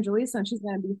my friend Jaleesa and she's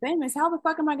going to be famous. How the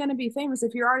fuck am I going to be famous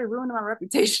if you're already ruining my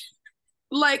reputation?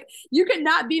 Like, you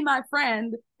cannot be my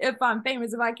friend if I'm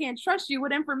famous, if I can't trust you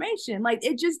with information. Like,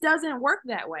 it just doesn't work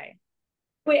that way.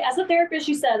 Wait, as a therapist,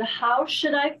 you said, how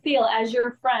should I feel as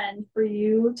your friend for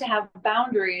you to have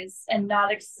boundaries and not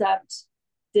accept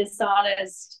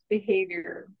dishonest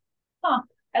behavior? Huh,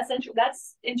 that's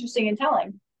interesting and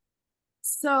telling.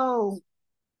 So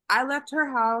I left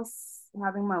her house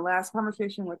having my last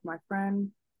conversation with my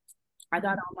friend. I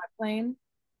got on my plane.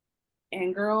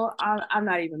 And girl, I'm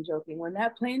not even joking. When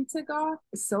that plane took off,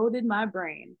 so did my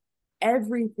brain.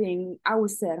 everything. I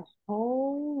was said,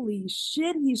 holy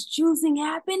shit, he's choosing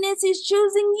happiness. He's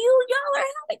choosing you. Y'all are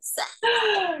having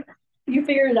sex. You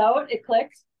figured it out. It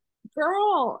clicked.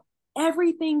 Girl,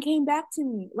 everything came back to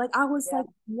me. Like I was Yeah. like,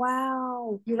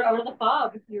 wow. You were out of the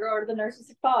fog. You were out of the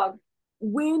narcissistic fog.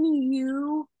 When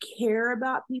you care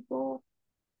about people,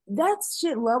 that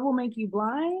shit love will make you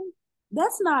blind.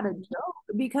 That's not a joke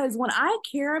because when I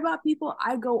care about people,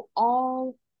 I go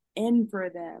all in for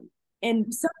them.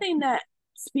 And something that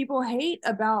people hate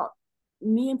about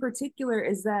me in particular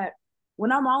is that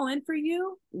when I'm all in for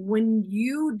you, when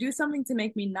you do something to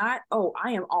make me not, oh,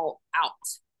 I am all out,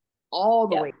 all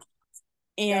the Yep. way.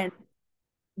 Yep. And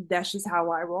that's just how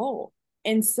I roll.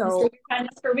 And so Mistake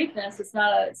kindness for weakness. It's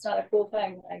not a cool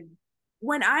thing.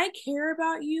 when I care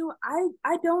about you,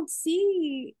 I don't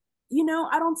see,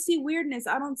 I don't see weirdness.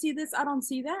 I don't see this, I don't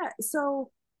see that.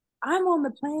 So I'm on the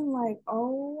plane like,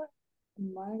 oh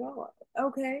my God.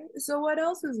 Okay. So what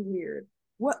else is weird?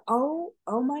 What oh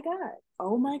my God.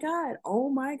 Oh my God. Oh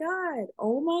my God.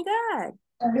 Oh my God.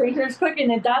 Here's quick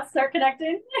and the dots start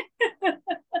connecting.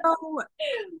 So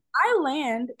I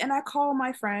land and I call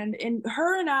my friend, and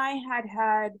her and I had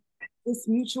had this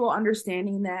mutual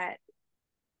understanding that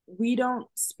we don't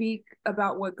speak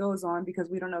about what goes on because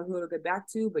we don't know who it'll get back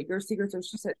to, but your secrets are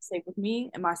safe with me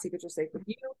and my secrets are safe with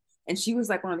you. And she was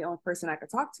like one of the only person I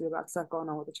could talk to about stuff going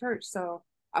on with the church. So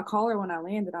I call her when I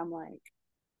landed. I'm like,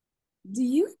 do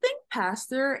you think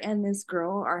pastor and this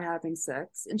girl are having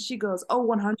sex? And she goes, oh,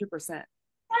 100%.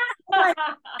 I'm like,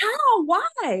 how?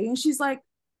 Why? And she's like,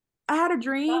 I had a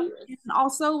dream, and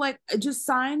also like it just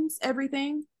signs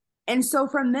everything. And so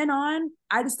from then on,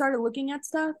 I just started looking at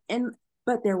stuff, and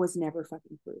but there was never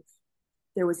fucking proof.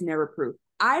 There was never proof.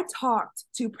 I talked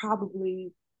to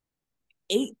probably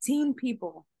 18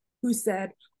 people who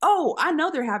said, "Oh, I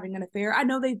know they're having an affair. I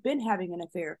know they've been having an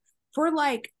affair for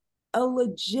like a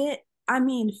legit, I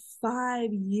mean,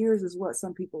 5 years is what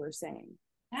some people are saying."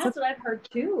 So That's what I've heard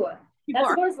too. people That's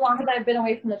are about as long as I've been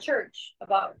away from the church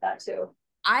about that too.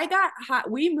 I got hot.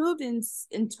 We moved in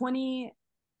 2017.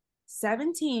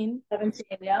 17,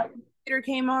 yeah. Peter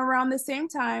came around the same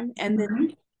time, and then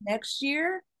Mm-hmm. next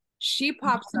year she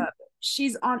pops up.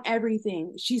 She's on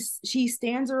everything. She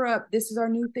stands her up. This is our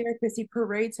new therapist. He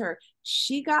parades her.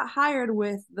 She got hired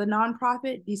with the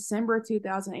nonprofit December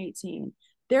 2018.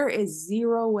 There is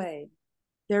zero way.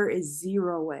 There is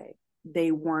zero way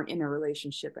they weren't in a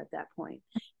relationship at that point.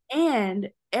 And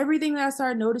everything that I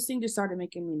started noticing just started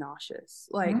making me nauseous.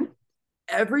 Like Mm-hmm.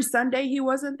 every Sunday he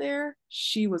wasn't there,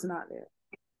 she was not there.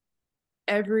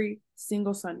 Every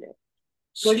single Sunday.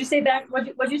 What'd you say back?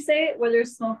 What'd you say? Where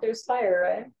there's smoke, there's fire,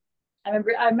 right? I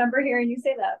remember hearing you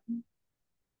say that.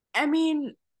 I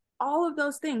mean, all of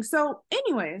those things. So,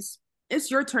 anyways, it's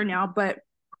your turn now, but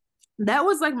that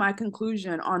was like my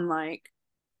conclusion on like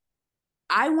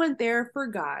I went there for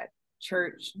God,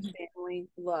 church, family,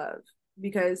 love,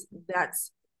 because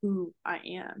that's who I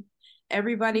am.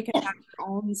 Everybody can have their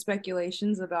own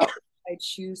speculations about what I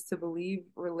choose to believe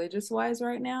religious wise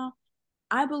right now.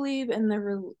 I believe in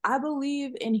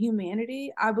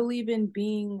humanity. I believe in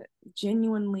being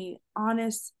genuinely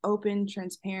honest, open,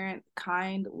 transparent,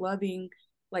 kind, loving,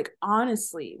 like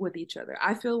honestly with each other.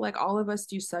 I feel like all of us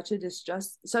do such an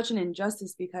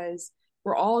injustice because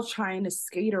we're all trying to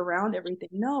skate around everything.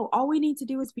 No, all we need to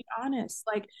do is be honest.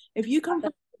 Like if you come from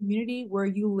a community where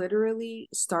you literally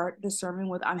start the sermon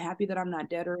with I'm happy that I'm not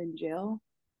dead or in jail,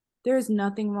 there's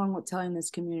nothing wrong with telling this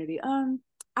community,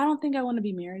 I don't think I want to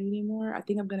be married anymore. I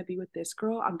think I'm going to be with this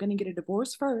girl. I'm going to get a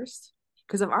divorce first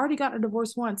because I've already gotten a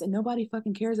divorce once and nobody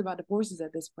fucking cares about divorces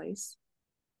at this place.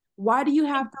 Why do you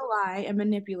have to lie and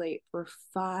manipulate for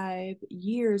 5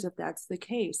 years if that's the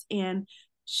case? And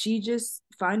she just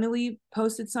finally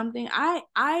posted something.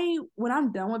 When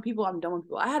I'm done with people, I'm done with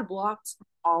people. I had blocked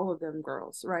all of them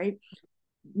girls, right?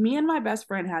 Me and my best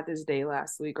friend had this day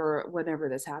last week or whenever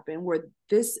this happened where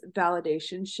this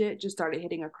validation shit just started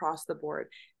hitting across the board.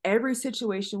 Every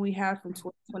situation we had from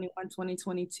 2021,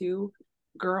 2022,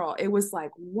 girl, it was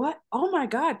like, what? Oh my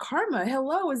God, karma.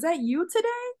 Hello, is that you today?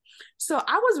 So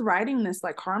I was riding this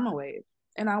like karma wave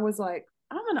and I was like,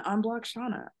 I'm going to unblock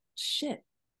Shauna. Shit.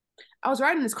 I was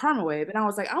riding this karma wave and I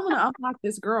was like, I'm going to unblock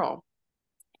this girl.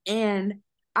 And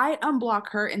I unblock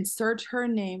her and search her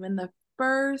name, and the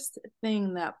first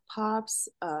thing that pops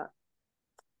up,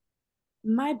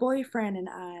 my boyfriend and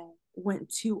I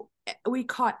we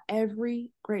caught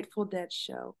every Grateful Dead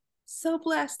show. So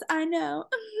blessed, I know.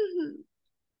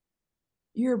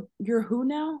 You're who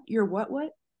now? You're what?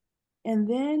 And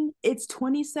then it's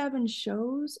 27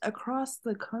 shows across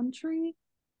the country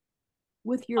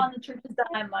with your On the church's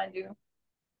dime, mind you.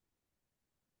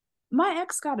 my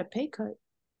ex got a pay cut,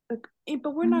 but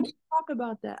we're not going to talk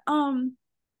about that.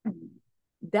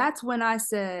 That's when I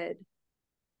said,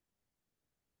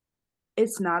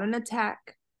 it's not an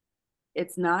attack.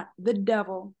 It's not the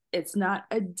devil. It's not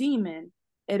a demon.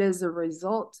 It is a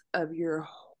result of your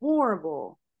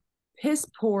horrible, piss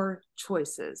poor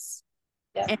choices.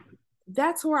 Yeah. And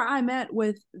that's where I'm at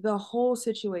with the whole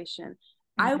situation.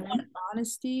 I want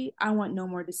honesty. I want no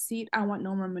more deceit. I want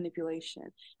no more manipulation.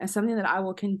 And something that I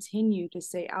will continue to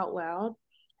say out loud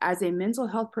as a mental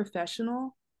health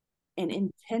professional, and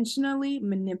intentionally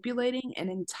manipulating an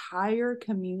entire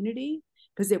community,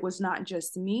 because it was not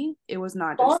just me. It was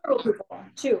not just vulnerable people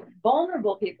too.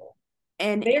 Vulnerable people.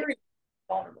 And very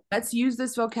vulnerable. Let's use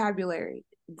this vocabulary.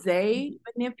 They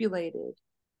manipulated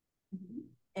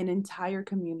an entire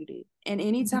community. And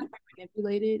anytime you're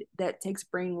manipulated, that takes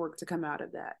brain work to come out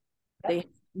of that. They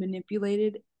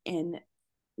manipulated and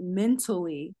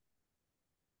mentally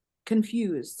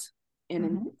confused an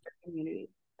entire community.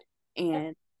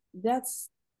 And that's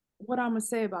what I'm going to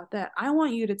say about that. I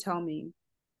want you to tell me,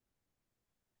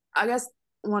 I guess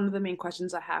one of the main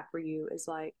questions I have for you is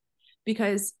like,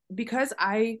 because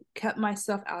I kept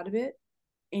myself out of it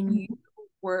and you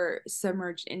were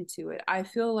submerged into it, I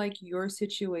feel like your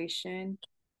situation,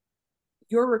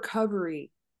 your recovery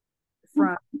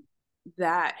from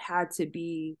that had to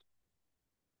be,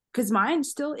 because mine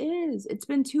still is. It's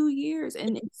been 2 years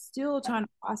and it's still trying to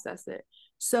process it.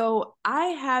 So I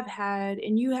have had,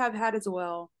 and you have had as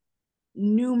well,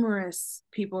 numerous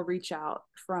people reach out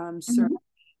from certain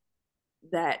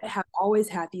that have always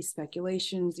had these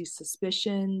speculations, these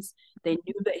suspicions. They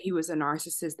knew that he was a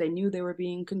narcissist. They knew they were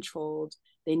being controlled.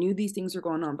 They knew these things were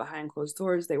going on behind closed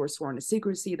doors. They were sworn to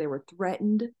secrecy. They were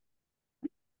threatened.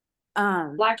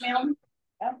 Blackmail.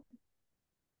 Yeah.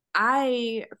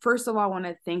 I, first of all, want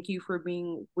to thank you for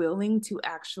being willing to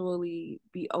actually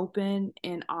be open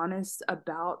and honest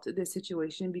about this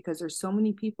situation, because there's so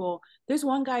many people. There's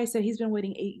one guy who said he's been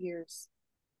waiting 8 years.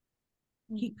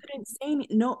 He couldn't say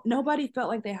anything. Nobody felt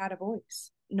like they had a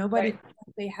voice. Nobody felt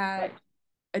like they had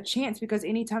a chance, because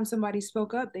anytime somebody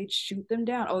spoke up, they'd shoot them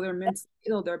down. Oh, they're mentally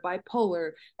ill. They're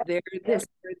bipolar. They're this.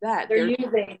 They're that. They're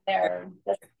using their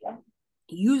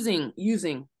using.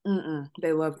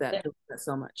 They love that. They love that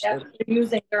so much. They're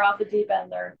using. They're off the deep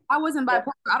end. I wasn't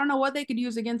bipolar. I don't know what they could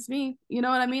use against me. You know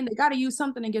what I mean? They got to use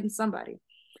something against somebody.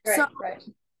 Right.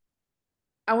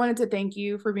 I wanted to thank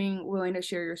you for being willing to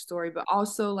share your story, but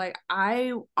also, like,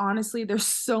 I honestly, there's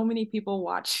so many people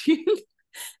watching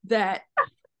that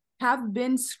have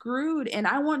been screwed, and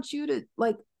I want you to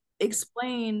like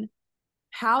explain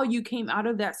how you came out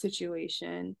of that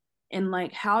situation, and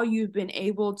like how you've been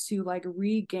able to like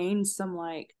regain some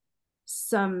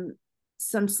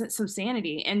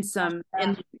sanity and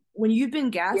and when you've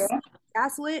been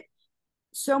gaslit.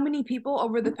 So many people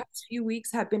over the past few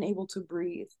weeks have been able to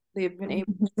breathe. They've been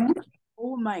able to say,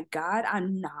 oh my God,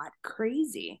 I'm not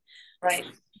crazy. Right.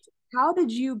 How did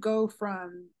you go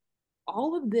from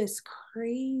all of this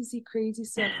crazy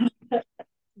stuff,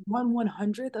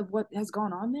 1/100th of what has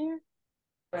gone on there?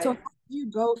 Right. So how did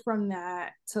you go from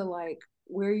that to like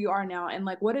where you are now? And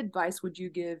like, what advice would you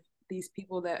give these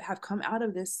people that have come out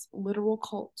of this literal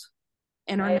cult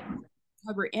and are now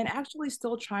recovered and actually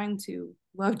still trying to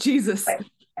love Jesus? Right.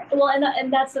 Well,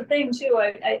 and that's the thing too.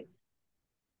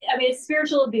 I mean, it's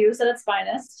spiritual abuse at its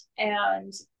finest,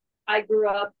 and I grew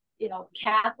up,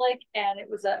 Catholic, and it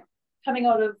was a coming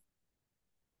out of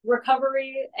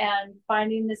recovery and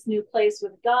finding this new place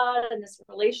with God and this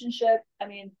relationship. I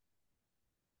mean,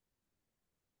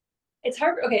 it's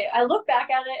hard. Okay, I look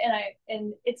back at it,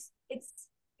 and it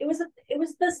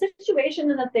was the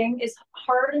situation, and the thing is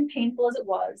hard and painful as it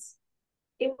was.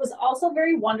 It was also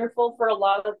very wonderful for a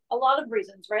lot of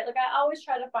reasons, right? Like I always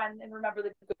try to find and remember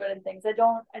the good in things. I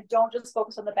don't just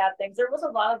focus on the bad things. There was a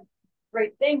lot of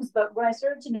great things, but when I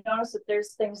started to notice that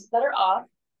there's things that are off,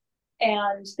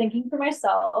 and thinking for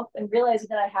myself and realizing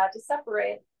that I had to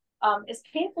separate, as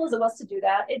painful as it was to do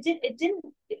that, it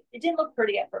didn't look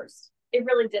pretty at first. It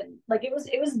really didn't. Like it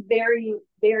was very,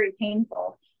 very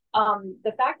painful.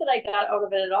 The fact that I got out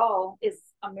of it at all is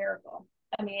a miracle.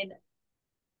 I mean,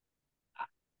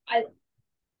 I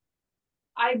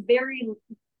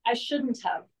shouldn't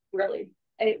have really.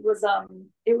 It was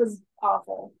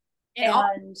awful. And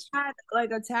all you had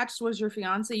like attached was your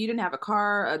fiance. You didn't have a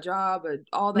car, a job,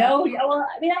 all that. No, well,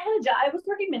 I mean, I had a job. I was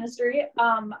working ministry.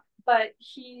 But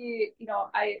he,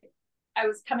 I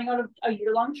was coming out of a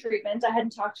year-long treatment. I hadn't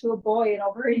talked to a boy in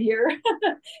over a year,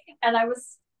 and I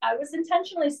was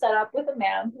intentionally set up with a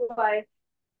man who I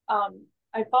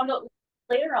found out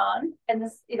later on, and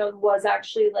this, was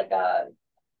actually like a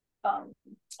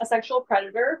a sexual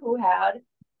predator who had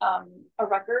a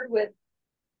record with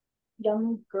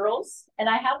young girls, and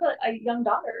I have a young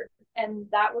daughter, and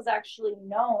that was actually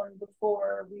known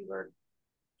before we were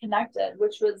connected,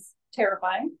 which was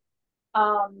terrifying.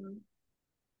 Um,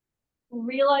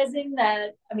 Realizing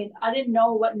that, I mean, I didn't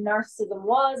know what narcissism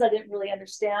was. I didn't really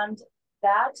understand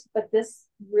that, but this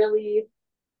really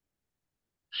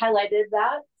highlighted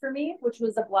that for me, which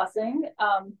was a blessing.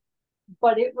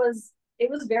 But it was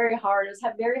very hard. It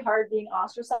was very hard being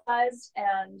ostracized,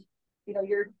 and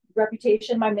your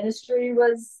reputation. My ministry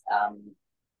was.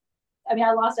 I mean,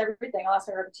 I lost everything. I lost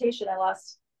my reputation.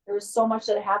 There was so much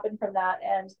that happened from that,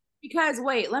 and Because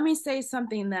wait, let me say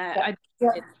something that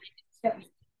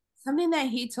something that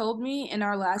he told me in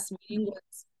our last meeting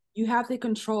was, you have to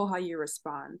control how you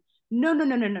respond. No, no,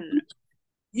 no, no, no, no.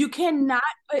 You cannot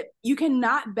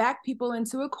back people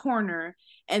into a corner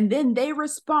and then they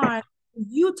respond.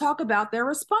 You talk about their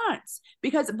response,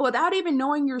 because without even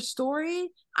knowing your story,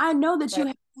 I know that you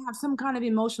have to have some kind of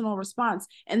emotional response,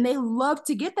 and they love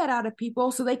to get that out of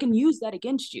people so they can use that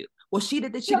against you. Well, she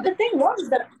did this. The thing was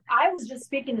that I was just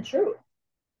speaking the truth.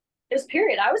 Just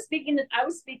period. I was speaking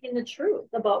the truth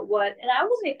about what, and I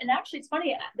wasn't. And actually, it's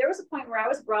funny. There was a point where I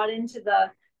was brought into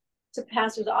the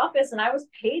pastor's office, and I was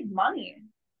paid money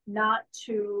not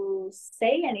to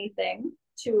say anything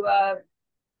to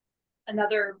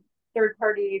another third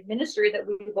party ministry that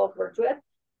we both worked with,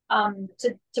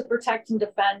 to protect and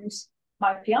defend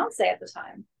my fiance at the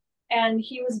time. And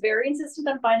he was very insistent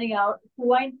on finding out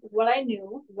what I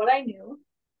knew.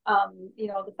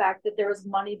 The fact that there was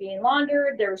money being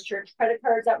laundered, there was church credit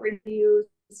cards that were used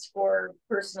for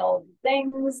personal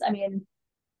things. I mean,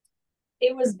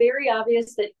 it was very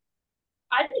obvious that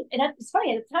I didn't, and it's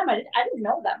funny, at the time I didn't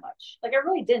know that much. Like, I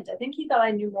really didn't. I think he thought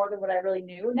I knew more than what I really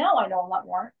knew. Now I know a lot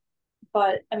more.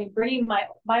 But I mean, bringing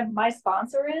my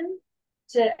sponsor in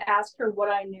to ask her what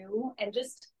I knew, and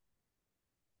just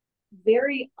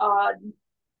very odd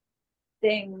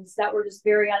things that were just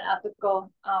very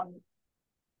unethical.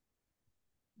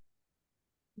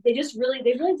 They really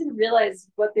didn't realize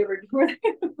what they were doing,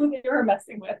 who they were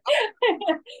messing with.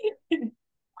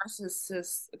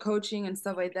 Narcissist coaching and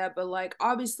stuff like that, but like,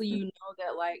 obviously, you know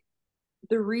that like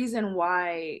the reason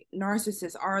why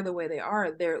narcissists are the way they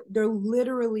are, they're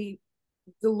literally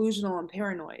delusional and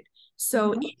paranoid.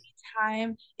 So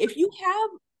anytime, if you have,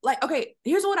 like, okay,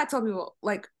 here's what I tell people,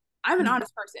 like, I'm an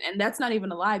honest person, and that's not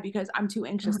even a lie, because I'm too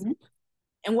anxious.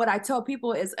 And what I tell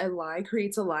people is, a lie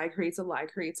creates a lie, creates a lie,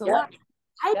 creates a lie.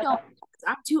 I don't,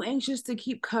 I'm too anxious to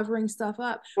keep covering stuff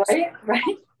up. Right.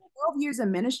 12 years of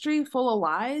ministry full of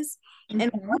lies, and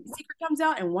one secret comes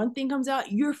out and one thing comes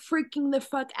out, you're freaking the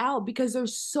fuck out, because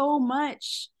there's so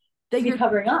much that you're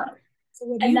covering up.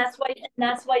 And that's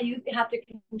why you have to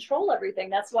control everything.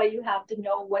 That's why you have to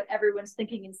know what everyone's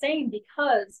thinking and saying,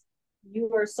 because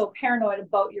you are so paranoid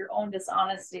about your own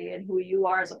dishonesty and who you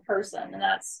are as a person. And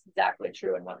that's exactly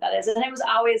true, and what that is. And it was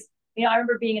always, I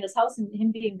remember being in his house and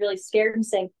him being really scared and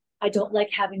saying, I don't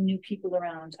like having new people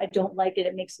around. I don't like it.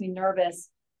 It makes me nervous,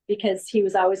 because he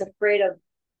was always afraid of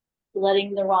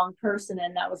letting the wrong person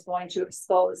in that was going to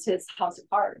expose his house of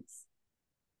cards.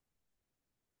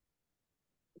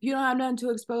 If you don't have nothing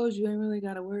to expose, you ain't really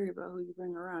got to worry about who you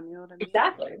bring around. You know what I mean?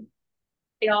 Exactly.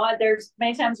 There's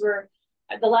many times where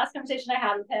the last conversation I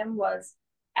had with him was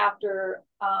after,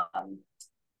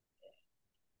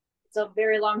 it's a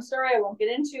very long story I won't get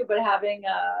into, but having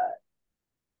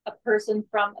a person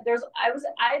from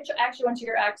I actually went to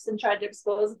your ex and tried to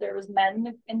expose that there was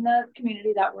men in the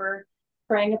community that were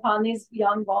preying upon these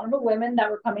young vulnerable women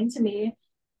that were coming to me,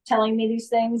 telling me these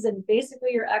things. And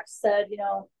basically your ex said,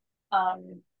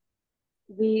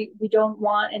 we don't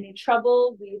want any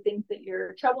trouble. We think that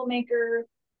you're a troublemaker.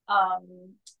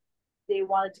 They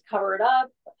wanted to cover it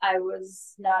up. I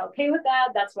was not okay with that.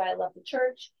 That's why I left the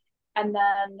church. And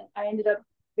then I ended up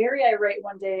very irate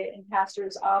one day in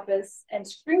pastor's office and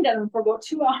screamed at him for about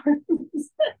 2 hours. And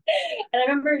I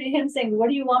remember him saying, what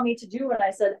do you want me to do? And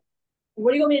I said,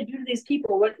 what do you want me to do to these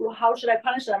people? How should I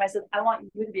punish them? I said, I want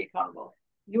you to be accountable.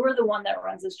 You are the one that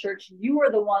runs this church. You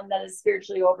are the one that is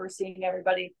spiritually overseeing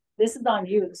everybody. This is on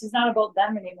you. This is not about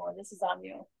them anymore. This is on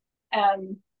you.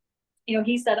 And,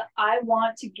 he said, I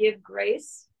want to give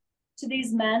grace to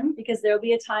these men, because there'll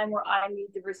be a time where I need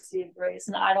to receive grace,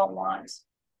 and I don't want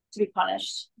to be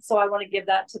punished. So I want to give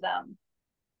that to them.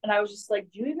 And I was just like,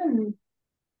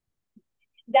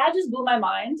 that just blew my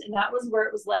mind. And that was where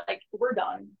it was like, we're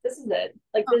done. This is it.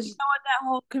 Like, this. You know what that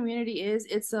whole community is?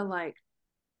 It's a, like,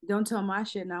 don't tell my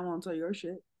shit and I won't tell your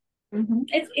shit.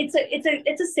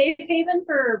 It's a safe haven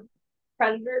for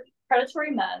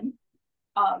predatory men.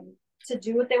 to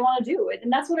do what they want to do.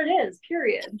 And that's what it is,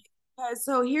 period.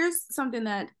 So here's something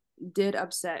that did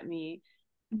upset me.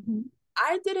 Mm-hmm.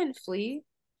 I didn't flee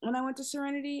when I went to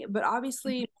Serenity, but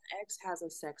obviously my ex has a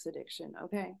sex addiction,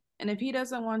 okay? And if he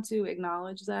doesn't want to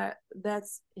acknowledge that,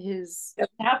 that's his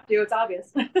Doesn't have to, it's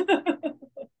obvious.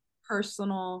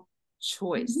 personal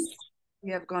choice. Mm-hmm.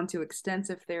 We have gone to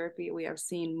extensive therapy. We have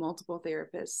seen multiple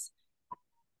therapists.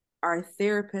 Our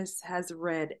therapist has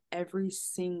read every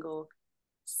single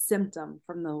symptom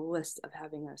from the list of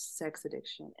having a sex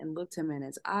addiction and looked him in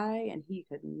his eye, and he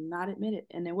could not admit it.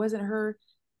 And it wasn't her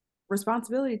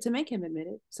responsibility to make him admit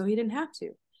it, so he didn't have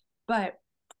to. But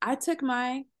I took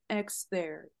my ex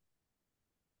there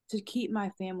to keep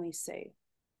my family safe.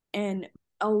 And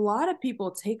a lot of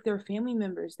people take their family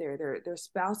members there, their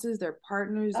spouses, their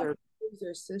partners,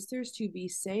 their sisters, to be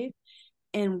safe.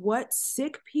 And what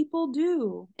sick people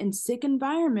do in sick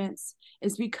environments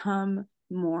is become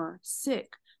more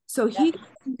sick. So he comes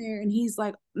in there and he's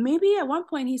like, maybe at one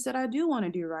point he said, I do want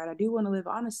to do right. I do want to live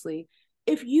honestly.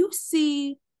 If you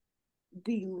see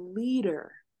the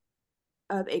leader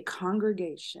of a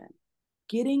congregation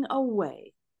getting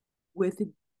away with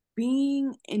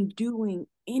being and doing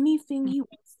anything he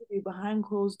wants to do behind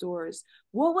closed doors,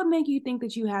 what would make you think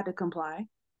that you had to comply?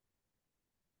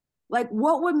 Like,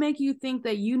 what would make you think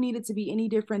that you needed to be any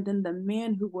different than the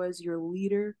man who was your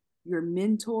leader, your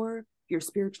mentor, your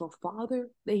spiritual father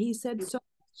that he said so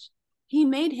much? He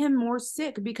made him more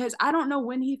sick because I don't know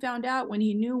when he found out, when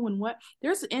he knew, when what.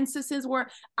 There's instances where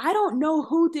I don't know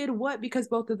who did what because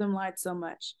both of them lied so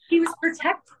much. He was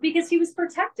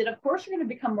protected. Of course you're going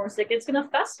to become more sick. It's going to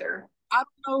fester. I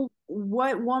don't know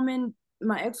what woman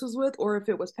my ex was with or if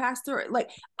it was pastor. Like,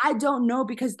 I don't know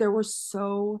because there were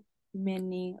so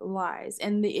many lies.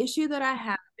 And the issue that I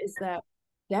have is that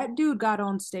that dude got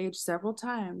on stage several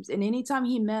times. And anytime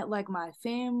he met like my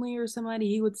family or somebody,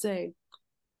 he would say,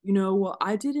 well,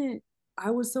 I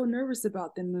was so nervous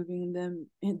about them moving them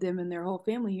and their whole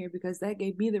family here because that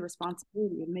gave me the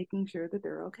responsibility of making sure that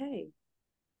they're okay.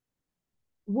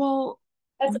 Well,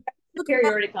 that's a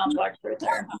superiority complex right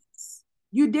there.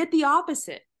 You did the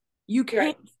opposite. You came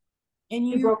right. And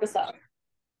you broke us up.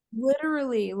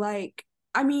 Literally, like,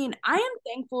 I mean, I am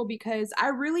thankful because I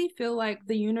really feel like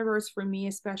the universe for me,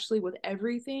 especially with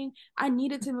everything, I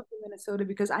needed to move to Minnesota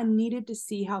because I needed to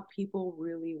see how people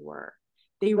really were.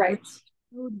 They right.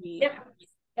 really showed me yep.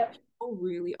 how people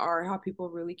really are, how people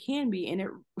really can be. And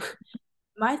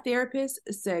my therapist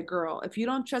said, girl, if you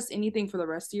don't trust anything for the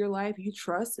rest of your life, you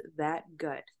trust that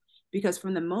gut. Because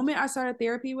from the moment I started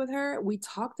therapy with her, we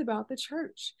talked about the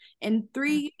church. And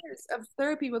 3 years of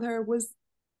therapy with her was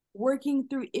working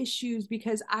through issues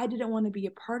because I didn't want to be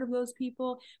a part of those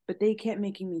people, but they kept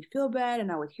making me feel bad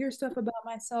and I would hear stuff about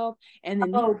myself. And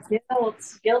then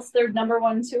guilt's their number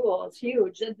one tool. It's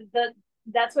huge.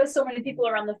 That's why so many people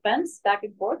are on the fence back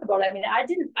and forth about it. I mean,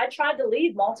 I tried to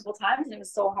leave multiple times and it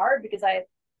was so hard because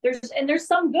there's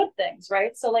some good things,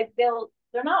 right? So like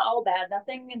they're not all bad.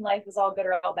 Nothing in life is all good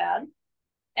or all bad.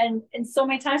 And so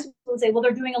many times people would say, well,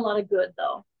 they're doing a lot of good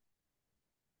though.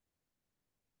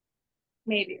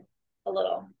 Maybe a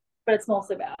little, but it's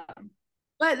mostly bad.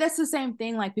 But that's the same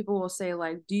thing. Like people will say,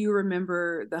 like, do you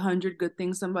remember the 100 good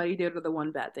things somebody did or the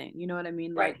one bad thing? You know what I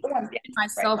mean? Right. Like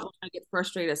myself, when I get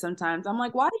frustrated sometimes, I'm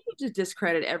like, why do you just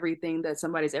discredit everything that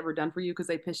somebody's ever done for you because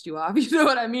they pissed you off? You know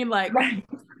what I mean? Like right.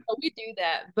 we do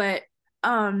that. But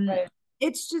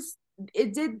it's just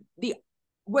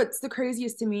what's the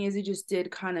craziest to me is it just did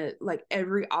kind of like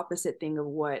every opposite thing of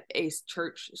what a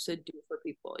church should do for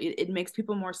people. It makes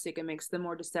people more sick. It makes them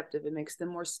more deceptive. It makes them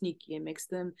more sneaky. It makes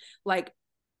them like,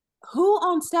 who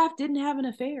on staff didn't have an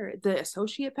affair? The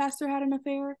associate pastor had an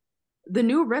affair. The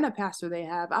new rent pastor they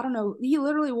have, I don't know. He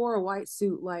literally wore a white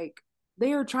suit. Like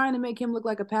they are trying to make him look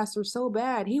like a pastor so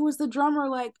bad. He was the drummer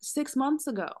like 6 months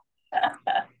ago.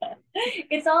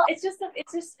 It's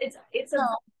a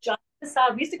giant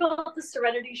facade. We used to go to the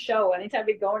Serenity show anytime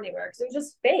we go anywhere because it was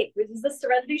just fake. This is the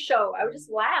Serenity show. I would just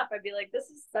laugh. I'd be like,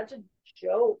 this is such a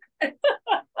joke.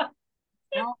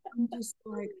 Now I'm just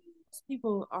like, these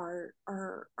people are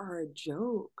a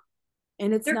joke.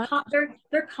 And it's they're con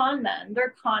men.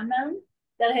 They're con men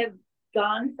that have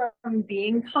gone from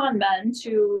being con men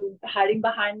to hiding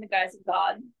behind the guise of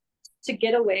God to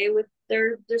get away with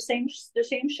their same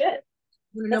shit.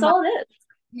 That's all it is.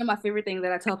 My favorite thing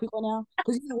that I tell people now,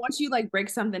 because once you like break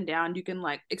something down, you can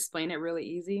like explain it really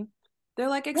easy. They're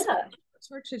like, explain the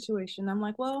church situation. I'm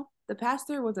like, well, the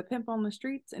pastor was a pimp on the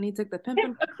streets, and he took the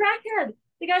pimping. A crackhead.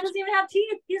 The guy doesn't even have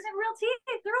teeth. He doesn't have real teeth.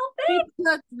 They're all fake. He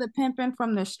took the pimping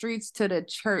from the streets to the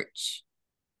church,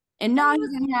 and now he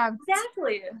didn't have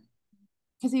exactly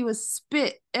because he was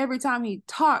spit every time he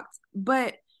talked.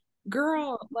 But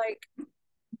girl, like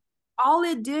all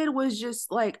it did was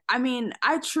just like, I mean,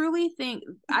 I truly think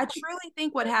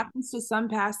what happens to some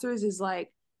pastors is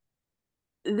like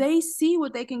they see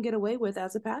what they can get away with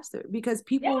as a pastor because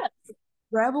people Yes,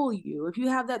 rebel you. If you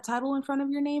have that title in front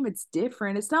of your name, it's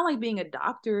different. It's not like being a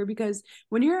doctor because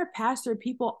when you're a pastor,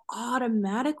 people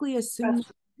automatically assume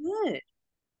you're good.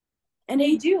 And they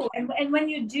he do. And when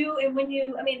you do, and when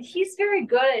you, I mean, he's very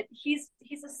good at, he's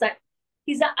a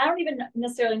he's not, I don't even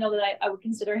necessarily know that I would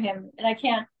consider him, and I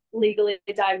can't legally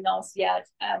diagnose yet,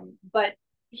 but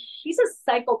he's a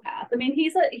psychopath. I mean,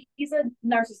 he's a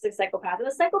narcissistic psychopath, and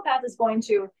a psychopath is going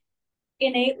to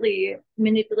innately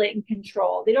manipulate and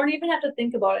control. They don't even have to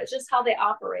think about it. It's just how they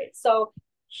operate. So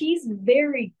he's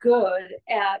very good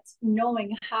at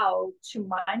knowing how to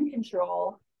mind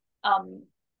control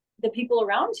the people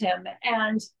around him.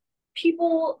 And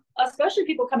people, especially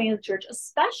people coming into church,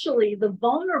 especially the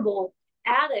vulnerable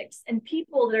addicts and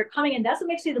people that are coming in, that's what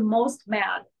makes me the most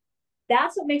mad.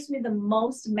 That's what makes me the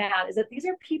most mad is that these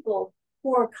are people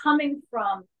who are coming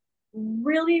from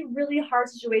really, really hard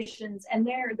situations, and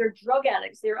they're drug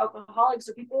addicts, they're alcoholics,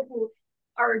 or people who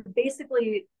are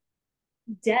basically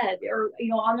dead or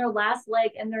on their last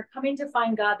leg, and they're coming to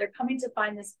find God, they're coming to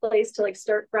find this place to like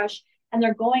start fresh, and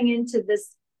they're going into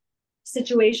this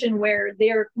situation where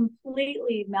they're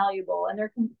completely malleable and they're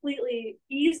completely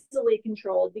easily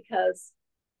controlled because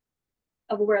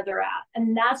of where they're at.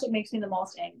 And that's what makes me the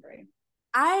most angry.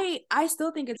 I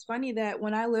still think it's funny that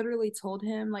when I literally told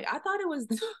him, like I thought it was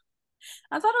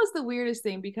I thought it was the weirdest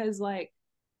thing because like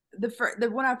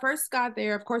when I first got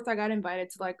there, of course I got invited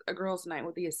to like a girls' night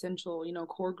with the essential,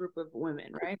 core group of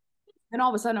women, right? And all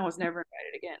of a sudden I was never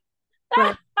invited again.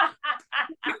 But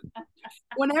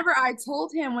whenever I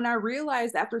told him, when I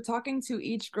realized after talking to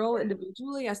each girl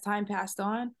individually as time passed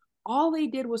on, all they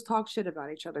did was talk shit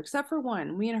about each other, except for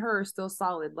one. Me and her are still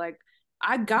solid. Like,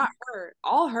 I got her,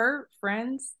 all her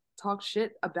friends talk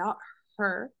shit about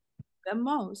her the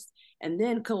most, and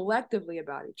then collectively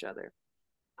about each other.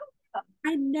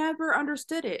 I never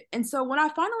understood it. And so when I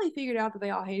finally figured out that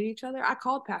they all hated each other, I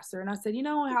called Pastor and I said, you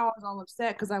know how I was all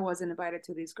upset because I wasn't invited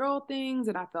to these girl things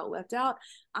and I felt left out.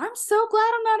 I'm so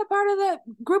glad I'm not a part of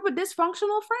that group of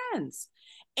dysfunctional friends.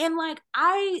 And like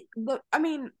I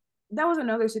mean, that was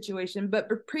another situation, but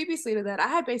previously to that, I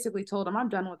had basically told him I'm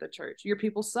done with the church. Your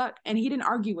people suck. And he didn't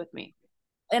argue with me.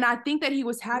 And I think that he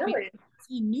was happy. Really?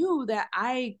 He knew that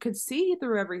I could see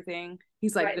through everything.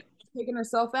 He's like, Right. taking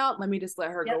herself out. Let me just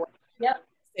let her Yep. go. Yep.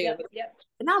 Yep. Yep.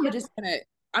 And now Yep.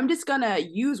 I'm just gonna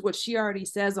use what she already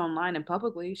says online and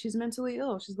publicly. She's mentally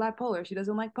ill. She's bipolar. She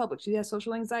doesn't like public. She has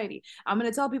social anxiety. I'm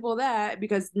gonna tell people that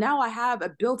because now I have a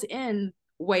built-in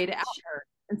way to out her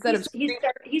instead of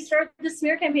He started the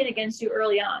smear campaign against you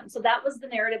early on. So that was the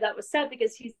narrative that was set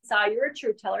because he saw you were a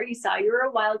truth teller. He saw you were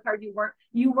a wild card. You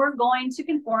weren't going to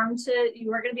conform to, you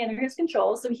weren't going to be under his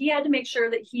control. So he had to make sure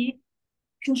that he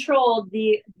controlled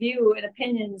the view and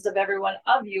opinions of everyone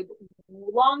of you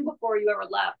long before you ever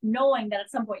left, knowing that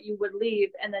at some point you would leave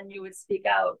and then you would speak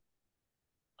out.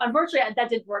 Unfortunately, that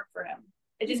didn't work for him.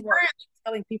 It he's didn't work.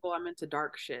 telling people I'm into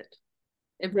dark shit.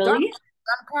 If dark Really?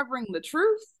 uncovering the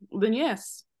truth, then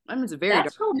yes. I'm into very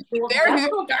That's dark. called Very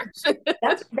dark shit.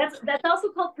 that's also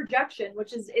called projection,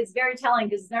 which is very telling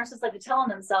because narcissists like to tell on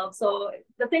themselves. So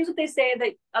the things that they say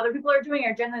that other people are doing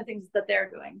are generally things that they're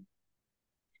doing.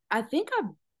 I think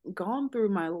I've gone through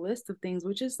my list of things,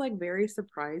 which is like very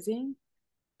surprising.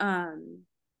 Um,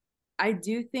 I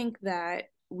do think that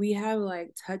we have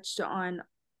like touched on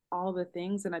all the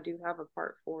things, and I do have a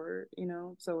part for it,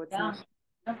 so it's Yeah.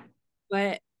 not.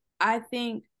 But I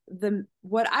think the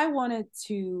what I wanted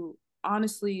to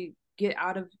honestly get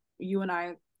out of you and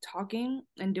I talking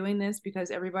and doing this because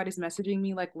everybody's messaging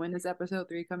me like, when is episode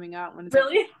 3 coming out? When is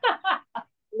Really?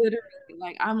 literally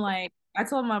like I'm like I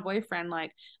told my boyfriend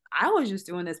like I was just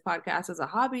doing this podcast as a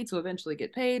hobby to eventually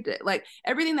get paid. Like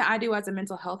everything that I do as a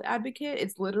mental health advocate,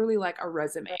 it's literally like a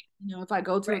resume. If I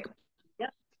go to Right. a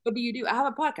Yep. what do you do? I have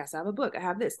a podcast, I have a book, I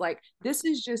have this. Like this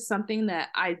is just something that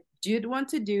I did want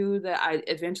to do that I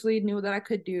eventually knew that I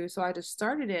could do. So I just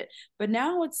started it. But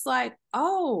now it's like,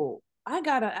 oh, I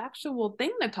got an actual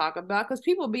thing to talk about because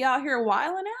people be out here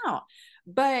wilding out.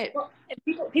 But Well,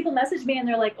 people message me and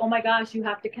they're like, "Oh my gosh, you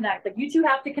have to connect. Like you two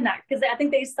have to connect," because I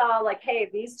think they saw like, "Hey,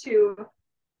 these two,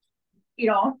 you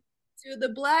know." to the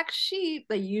black sheep,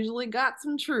 they usually got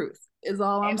some truth, is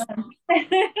all I'm saying.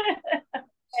 Amen.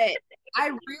 But I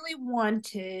really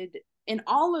wanted, in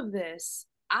all of this,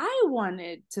 I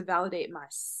wanted to validate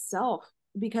myself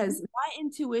because my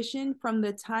intuition from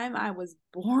the time I was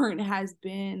born has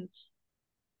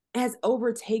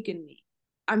overtaken me.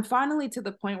 I'm finally to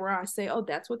the point where I say, oh,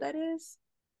 that's what that is.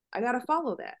 I got to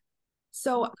follow that.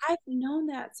 So I've known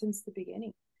that since the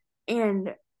beginning.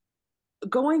 And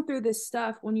going through this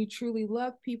stuff, when you truly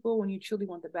love people, when you truly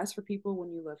want the best for people,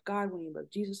 when you love God, when you love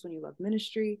Jesus, when you love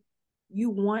ministry, you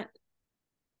want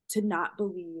to not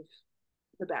believe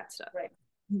the bad stuff. Right.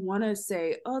 You want to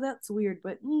say, oh, that's weird,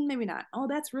 but maybe not. Oh,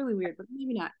 that's really weird, but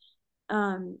maybe not.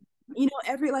 You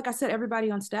know, like I said,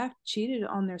 everybody on staff cheated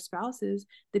on their spouses.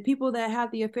 The people that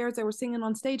had the affairs that were singing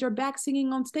on stage are back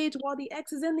singing on stage while the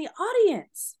ex is in the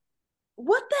audience.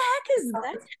 What the heck is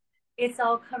that? It's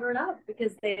all covered up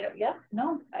because I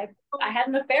had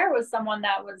an affair with someone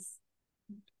that was,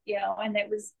 and it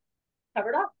was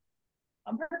covered up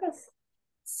on purpose.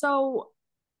 So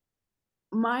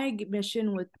my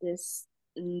mission with this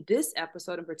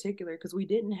episode in particular, because we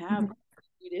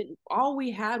all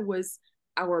we had was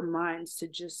our minds to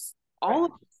just all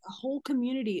of the whole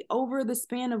community over the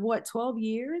span of 12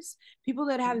 years, people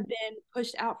that have been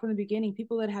pushed out from the beginning,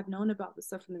 people that have known about the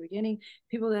stuff from the beginning,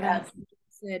 people that have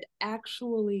said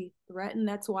actually threatened.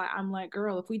 That's why I'm like,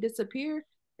 girl, if we disappear,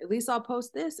 at least I'll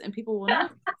post this and people will know.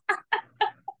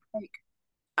 Like,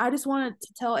 I just wanted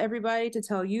to tell everybody, to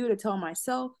tell you, to tell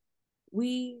myself,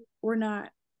 we were not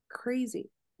crazy.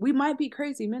 We might be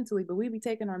crazy mentally, but we be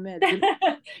taking our meds.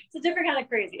 It's a different kind of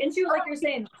crazy. And too, like you're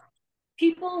saying,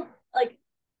 people, like,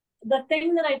 the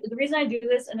reason I do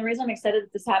this and the reason I'm excited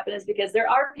that this happened is because there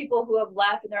are people who have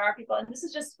left, and there are people, and this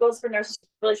is just goes for narcissistic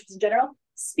relationships in general.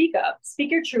 Speak up, speak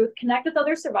your truth, connect with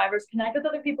other survivors, connect with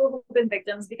other people who've been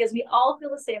victims, because we all feel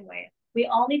the same way. We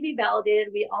all need to be validated.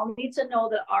 We all need to know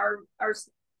that our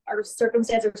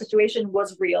circumstance or situation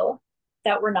was real,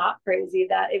 that we're not crazy,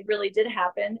 that it really did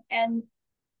happen. And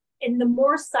in the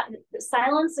more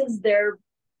silence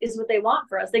is what they want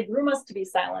for us. They groom us to be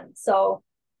silent. So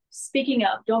speaking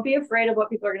up, don't be afraid of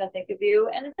what people are going to think of you.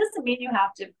 And it doesn't mean you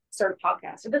have to start a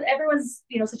podcast. But everyone's,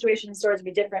 situation and stories will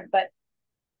be different, but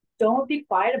don't be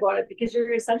quiet about it, because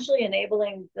you're essentially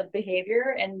enabling the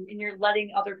behavior and you're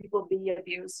letting other people be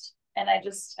abused. And I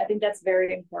think that's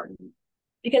very important,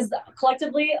 because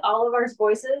collectively, all of our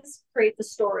voices create the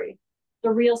story, the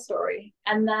real story.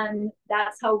 And then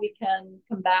that's how we can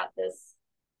combat this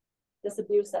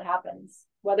abuse that happens,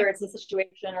 whether it's a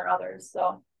situation or others.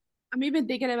 So I'm even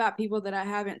thinking about people that I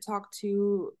haven't talked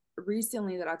to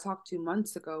recently, that I talked to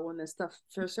months ago when this stuff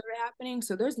first started happening.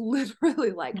 So there's literally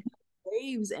like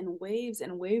waves and waves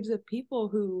and waves of people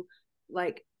who,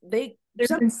 like, there's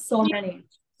been so many.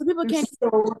 Some people can't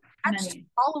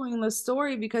following the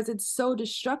story because it's so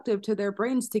destructive to their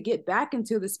brains to get back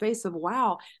into the space of,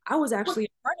 wow, I was actually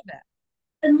a part of that.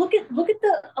 And look at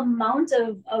the amount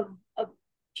of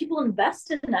people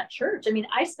invested in that church. I mean,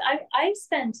 I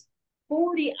spent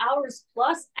 40 hours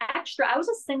plus extra. I was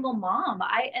a single mom.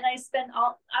 I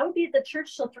would be at the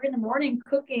church till 3 a.m.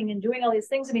 cooking and doing all these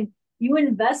things. I mean, you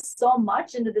invest so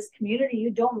much into this community,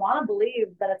 you don't want to believe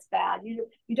that it's bad. You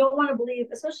don't want to believe,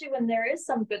 especially when there is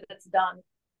some good that's done.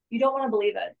 You don't want to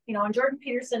believe it. And Jordan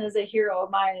Peterson is a hero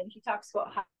of mine, and he talks about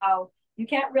how you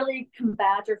can't really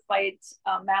combat or fight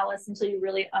malice until you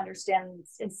really understand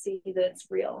and see that it's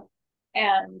real.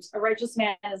 And a righteous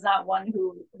man is not one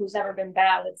who's ever been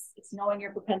bad. It's knowing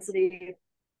your propensity,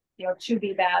 to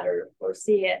be bad or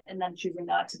see it and then choosing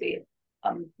not to be.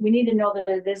 We need to know that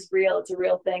it is real. It's a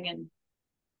real thing, and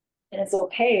it's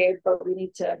okay, but we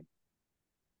need to,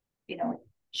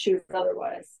 choose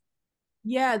otherwise.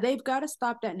 Yeah, they've got to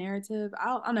stop that narrative.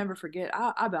 I'll never forget.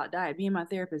 I about died. Me and my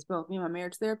therapist, both me and my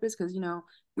marriage therapist, because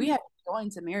we had been going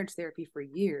to marriage therapy for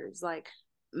years. Like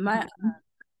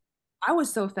I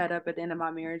was so fed up at the end of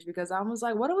my marriage because I was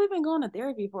like, what have we been going to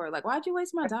therapy for? Like, why'd you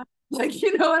waste my time? Like,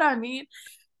 you know what I mean?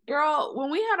 Girl,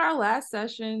 when we had our last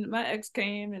session, my ex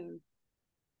came and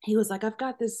he was like, I've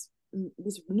got this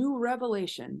new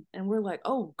revelation. And we're like,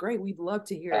 oh, great. We'd love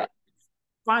to hear it.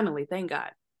 Finally, thank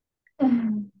God.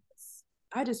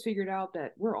 I just figured out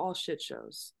that we're all shit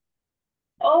shows.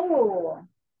 Oh.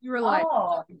 You were like,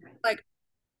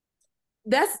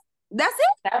 that's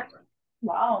it.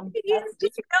 Wow.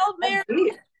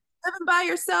 Living by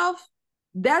yourself,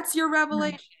 that's your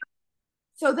revelation.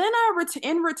 So then I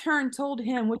in return told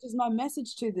him, which is my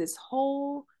message to this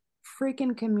whole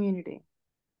freaking community,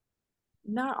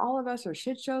 not all of us are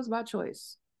shit shows by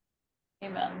choice.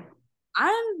 Amen.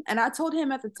 And I told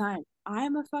him at the time,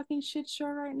 I'm a fucking shit show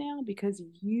right now because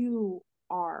you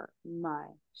are my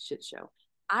shit show.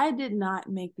 I did not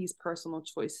make these personal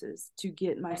choices to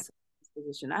get myself in this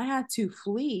position. I had to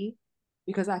flee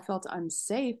because I felt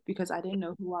unsafe, because I didn't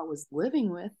know who I was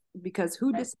living with, because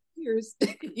who disappears,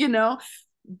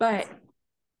 But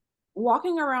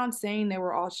walking around saying they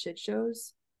were all shit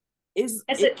shows is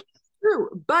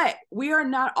true, but we are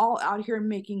not all out here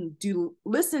making,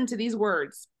 listen to these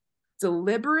words,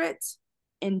 deliberate,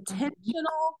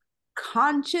 intentional,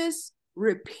 conscious,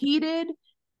 repeated,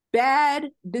 bad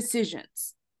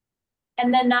decisions.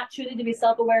 And then not truly to be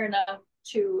self-aware enough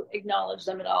to acknowledge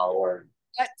them at all, or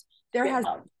But there has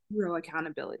zero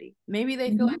accountability. Maybe they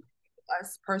feel like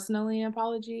us personally an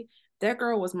apology. That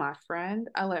girl was my friend.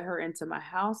 I let her into my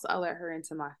house. I let her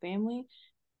into my family.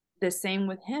 The same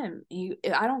with him.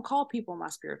 I don't call people my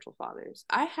spiritual fathers.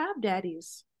 I have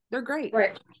daddies. They're great.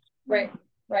 Right.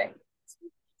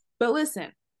 But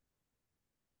listen,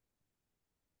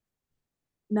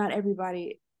 not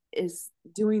everybody is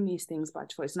doing these things by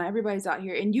choice. Not everybody's out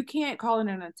here. And you can't call it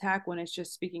an attack when it's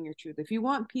just speaking your truth. If you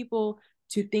want people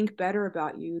to think better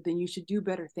about you, then you should do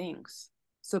better things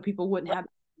so people wouldn't have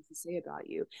things to say about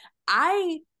you.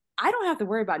 I don't have to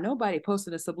worry about nobody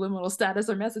posting a subliminal status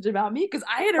or message about me because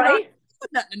I ain't around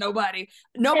nothing to nobody.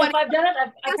 Nobody. And if I've done it,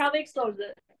 I've probably exposed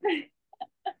it.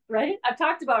 Right? I've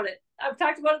talked about it. I've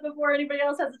talked about it before anybody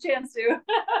else has a chance to.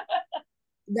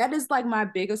 That is like my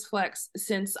biggest flex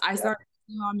since I started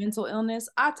on mental illness.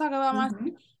 I talk about myself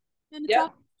and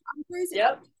I'm crazy.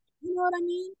 Yep. You know what I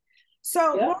mean?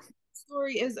 So my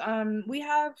story is we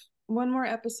have one more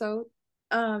episode.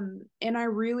 And I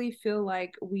really feel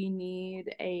like we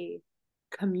need a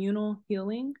communal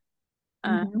healing.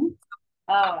 I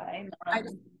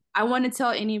want to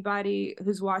tell anybody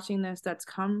who's watching this that's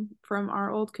come from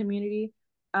our old community.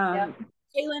 Kaylyn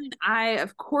and I,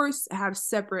 of course, have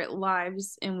separate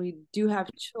lives and we do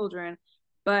have children,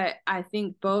 but I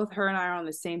think both her and I are on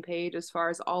the same page as far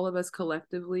as all of us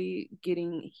collectively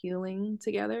getting healing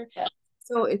together.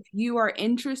 So if you are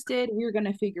interested, we're going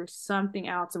to figure something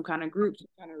out, some kind of group, some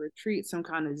kind of retreat, some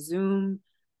kind of Zoom,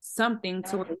 something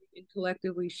to where we can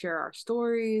collectively share our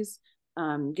stories,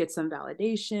 get some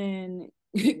validation,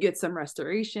 get some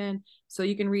restoration. So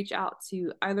you can reach out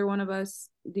to either one of us,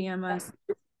 DM us,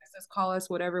 call us,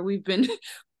 whatever.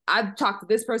 I've talked to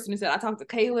this person who said I talked to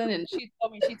Kaylyn and she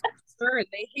told me she talked to her and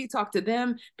he talked to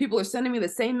them. People are sending me the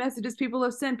same messages people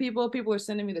have sent people. People are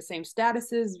sending me the same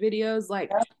statuses, videos.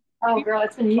 Like, oh girl,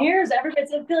 it's been years. I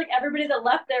feel like everybody that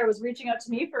left there was reaching out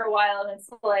to me for a while, and it's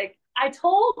like, I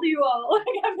told you all. Like,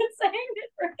 I've been saying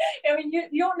it I mean,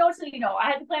 you don't know till you know. I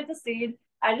had to plant the seed.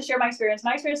 I had to share my experience.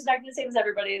 My experience is not the same as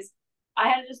everybody's. I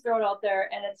had to just throw it out there,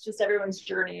 and it's just everyone's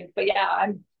journey. But yeah,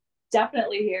 I'm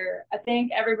definitely here. I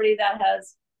think everybody that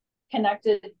has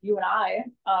connected you and I,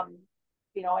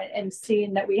 you know, and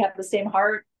seeing that we have the same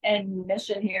heart and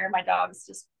mission here. My dog's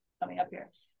just coming up here.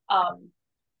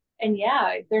 And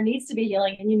yeah, there needs to be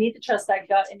healing, and you need to trust that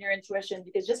gut and your intuition,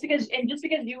 because just because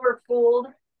you were fooled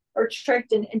or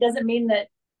tricked, and it doesn't mean that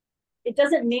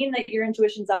your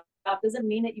intuition's off. Doesn't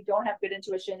mean that you don't have good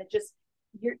intuition. It just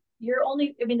you're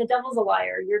only. I mean, the devil's a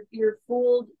liar. You're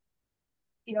fooled.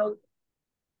 You know,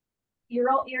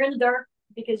 you're in the dark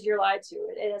because you're lied to.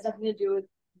 It has nothing to do with,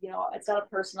 you know, it's not a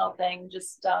personal thing.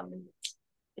 Just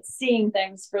it's seeing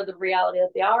things for the reality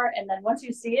that they are, and then once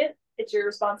you see it, it's your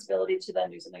responsibility to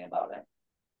then do something about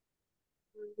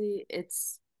it.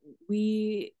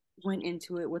 We went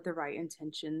into it with the right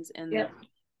intentions, and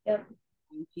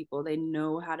people, they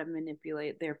know how to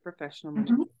manipulate. They're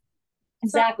professional.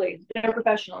 Exactly. They're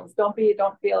professionals. Don't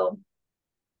feel.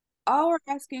 All we're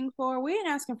asking for, we ain't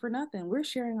asking for nothing. We're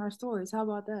sharing our stories. How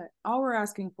about that? All we're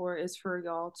asking for is for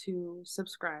y'all to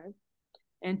subscribe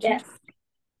and to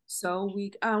so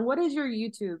we what is your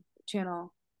YouTube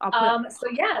channel? So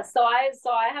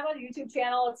I have a YouTube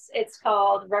channel. It's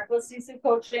called Reckless Sisu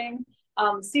Coaching.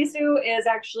 Sisu is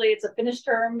actually, it's a Finnish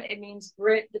term. It means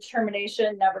grit,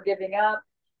 determination, never giving up.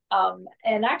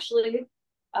 And actually,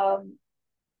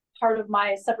 part of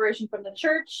my separation from the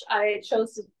church, I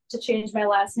chose to change my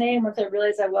last name once I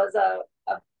realized I was a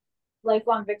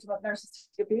lifelong victim of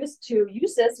narcissistic abuse, to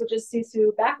Usis, which is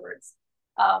Sisu backwards.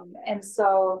 And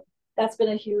so that's been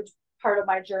a huge part of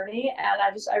my journey. And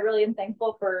I really am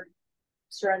thankful for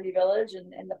Serenity Village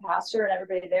and the pastor and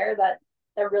everybody there that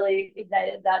really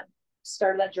ignited that,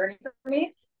 started that journey for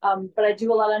me. But I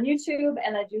do a lot on YouTube,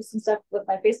 and I do some stuff with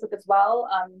my Facebook as well.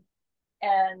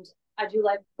 And I do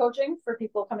life coaching for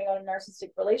people coming out of narcissistic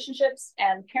relationships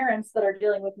and parents that are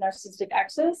dealing with narcissistic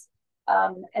exes.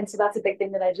 And so that's a big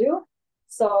thing that I do.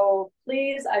 So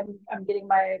please, I'm getting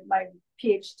my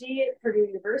PhD at Purdue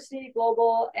University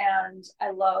Global, and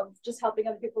I love just helping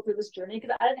other people through this journey,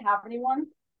 because I didn't have anyone.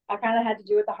 I kind of had to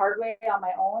do it the hard way on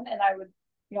my own, and I would,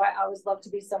 you know, I always love to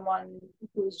be someone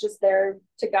who's just there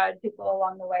to guide people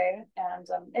along the way, and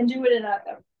do it in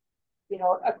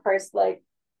a Christ-like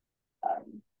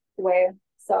way.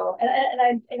 So, and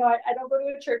I don't go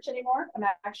to a church anymore. I'm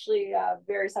actually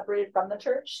very separated from the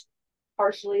church.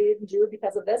 partially Jew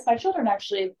because of this. My children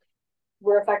actually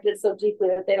were affected so deeply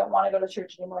that they don't want to go to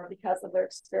church anymore because of their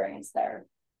experience there.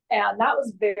 And that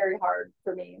was very hard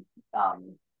for me.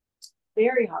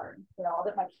 Very hard,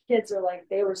 that my kids are like,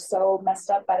 they were so messed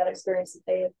up by that experience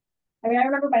that I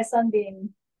remember my son being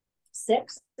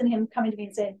 6 and him coming to me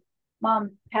and saying,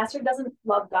 Mom, pastor doesn't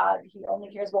love God. He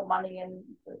only cares about money and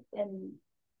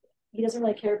he doesn't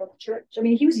really care about the church. I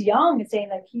mean, he was young and saying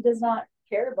that he does not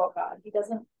care about God. He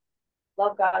doesn't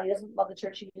love God. He doesn't love the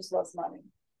church. He just loves money.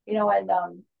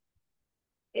 And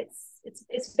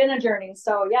it's been a journey.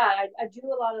 So yeah, I do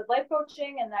a lot of life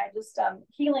coaching, and I just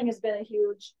healing has been a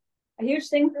huge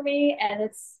thing for me, and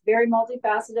it's very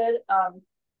multifaceted.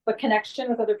 But connection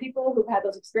with other people who've had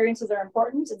those experiences are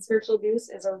important, and spiritual abuse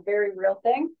is a very real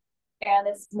thing, and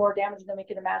it's more damaging than we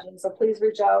can imagine. So please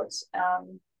reach out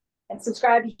and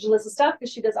subscribe to Jalissa's stuff,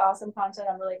 because she does awesome content.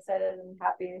 I'm really excited and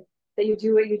happy that you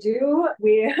do what you do.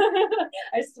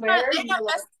 I swear. They don't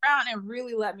mess around and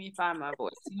really let me find my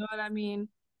voice. You know what I mean?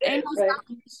 Ain't no right.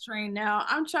 stopping this train now.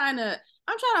 I'm trying to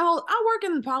hold. I work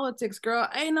in politics, girl.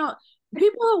 Ain't no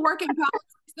people who work in politics.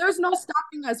 There's no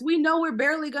stopping us. We know we're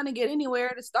barely gonna get anywhere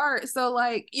to start. So,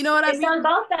 like, you know what I mean? It's not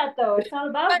about that, though. It's not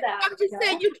about that. I'm just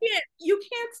saying, you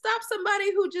can't stop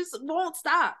somebody who just won't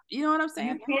stop. You know what I'm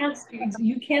saying?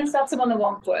 You can't stop someone that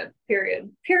won't quit. Period.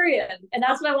 And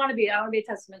that's what I want to be. I want to be a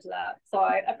testament to that. So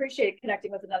I appreciate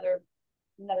connecting with another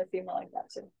female like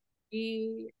that too.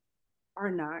 We are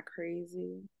not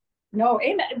crazy. No,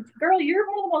 amen. Girl, you're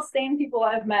one of the most sane people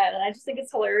I've met, and I just think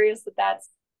it's hilarious that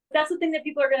that's the thing that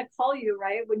people are going to call you,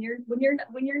 right? When you're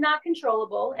not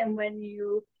controllable, and when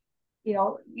you're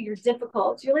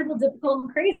difficult, you're labeled difficult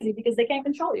and crazy because they can't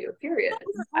control you. Period.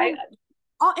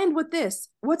 I'll end with this.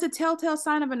 What's a telltale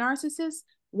sign of a narcissist?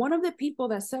 One of the people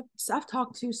that I've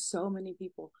talked to so many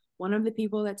people. One of the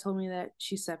people that told me that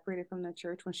she separated from the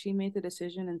church when she made the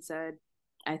decision and said,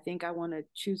 I think I want to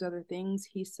choose other things.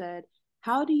 He said,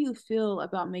 how do you feel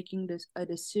about making a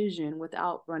decision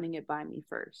without running it by me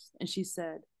first? And she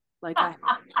said, like,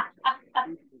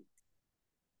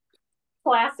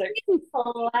 classic.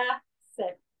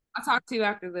 I'll talk to you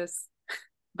after this.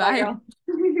 Bye. Bye, girl.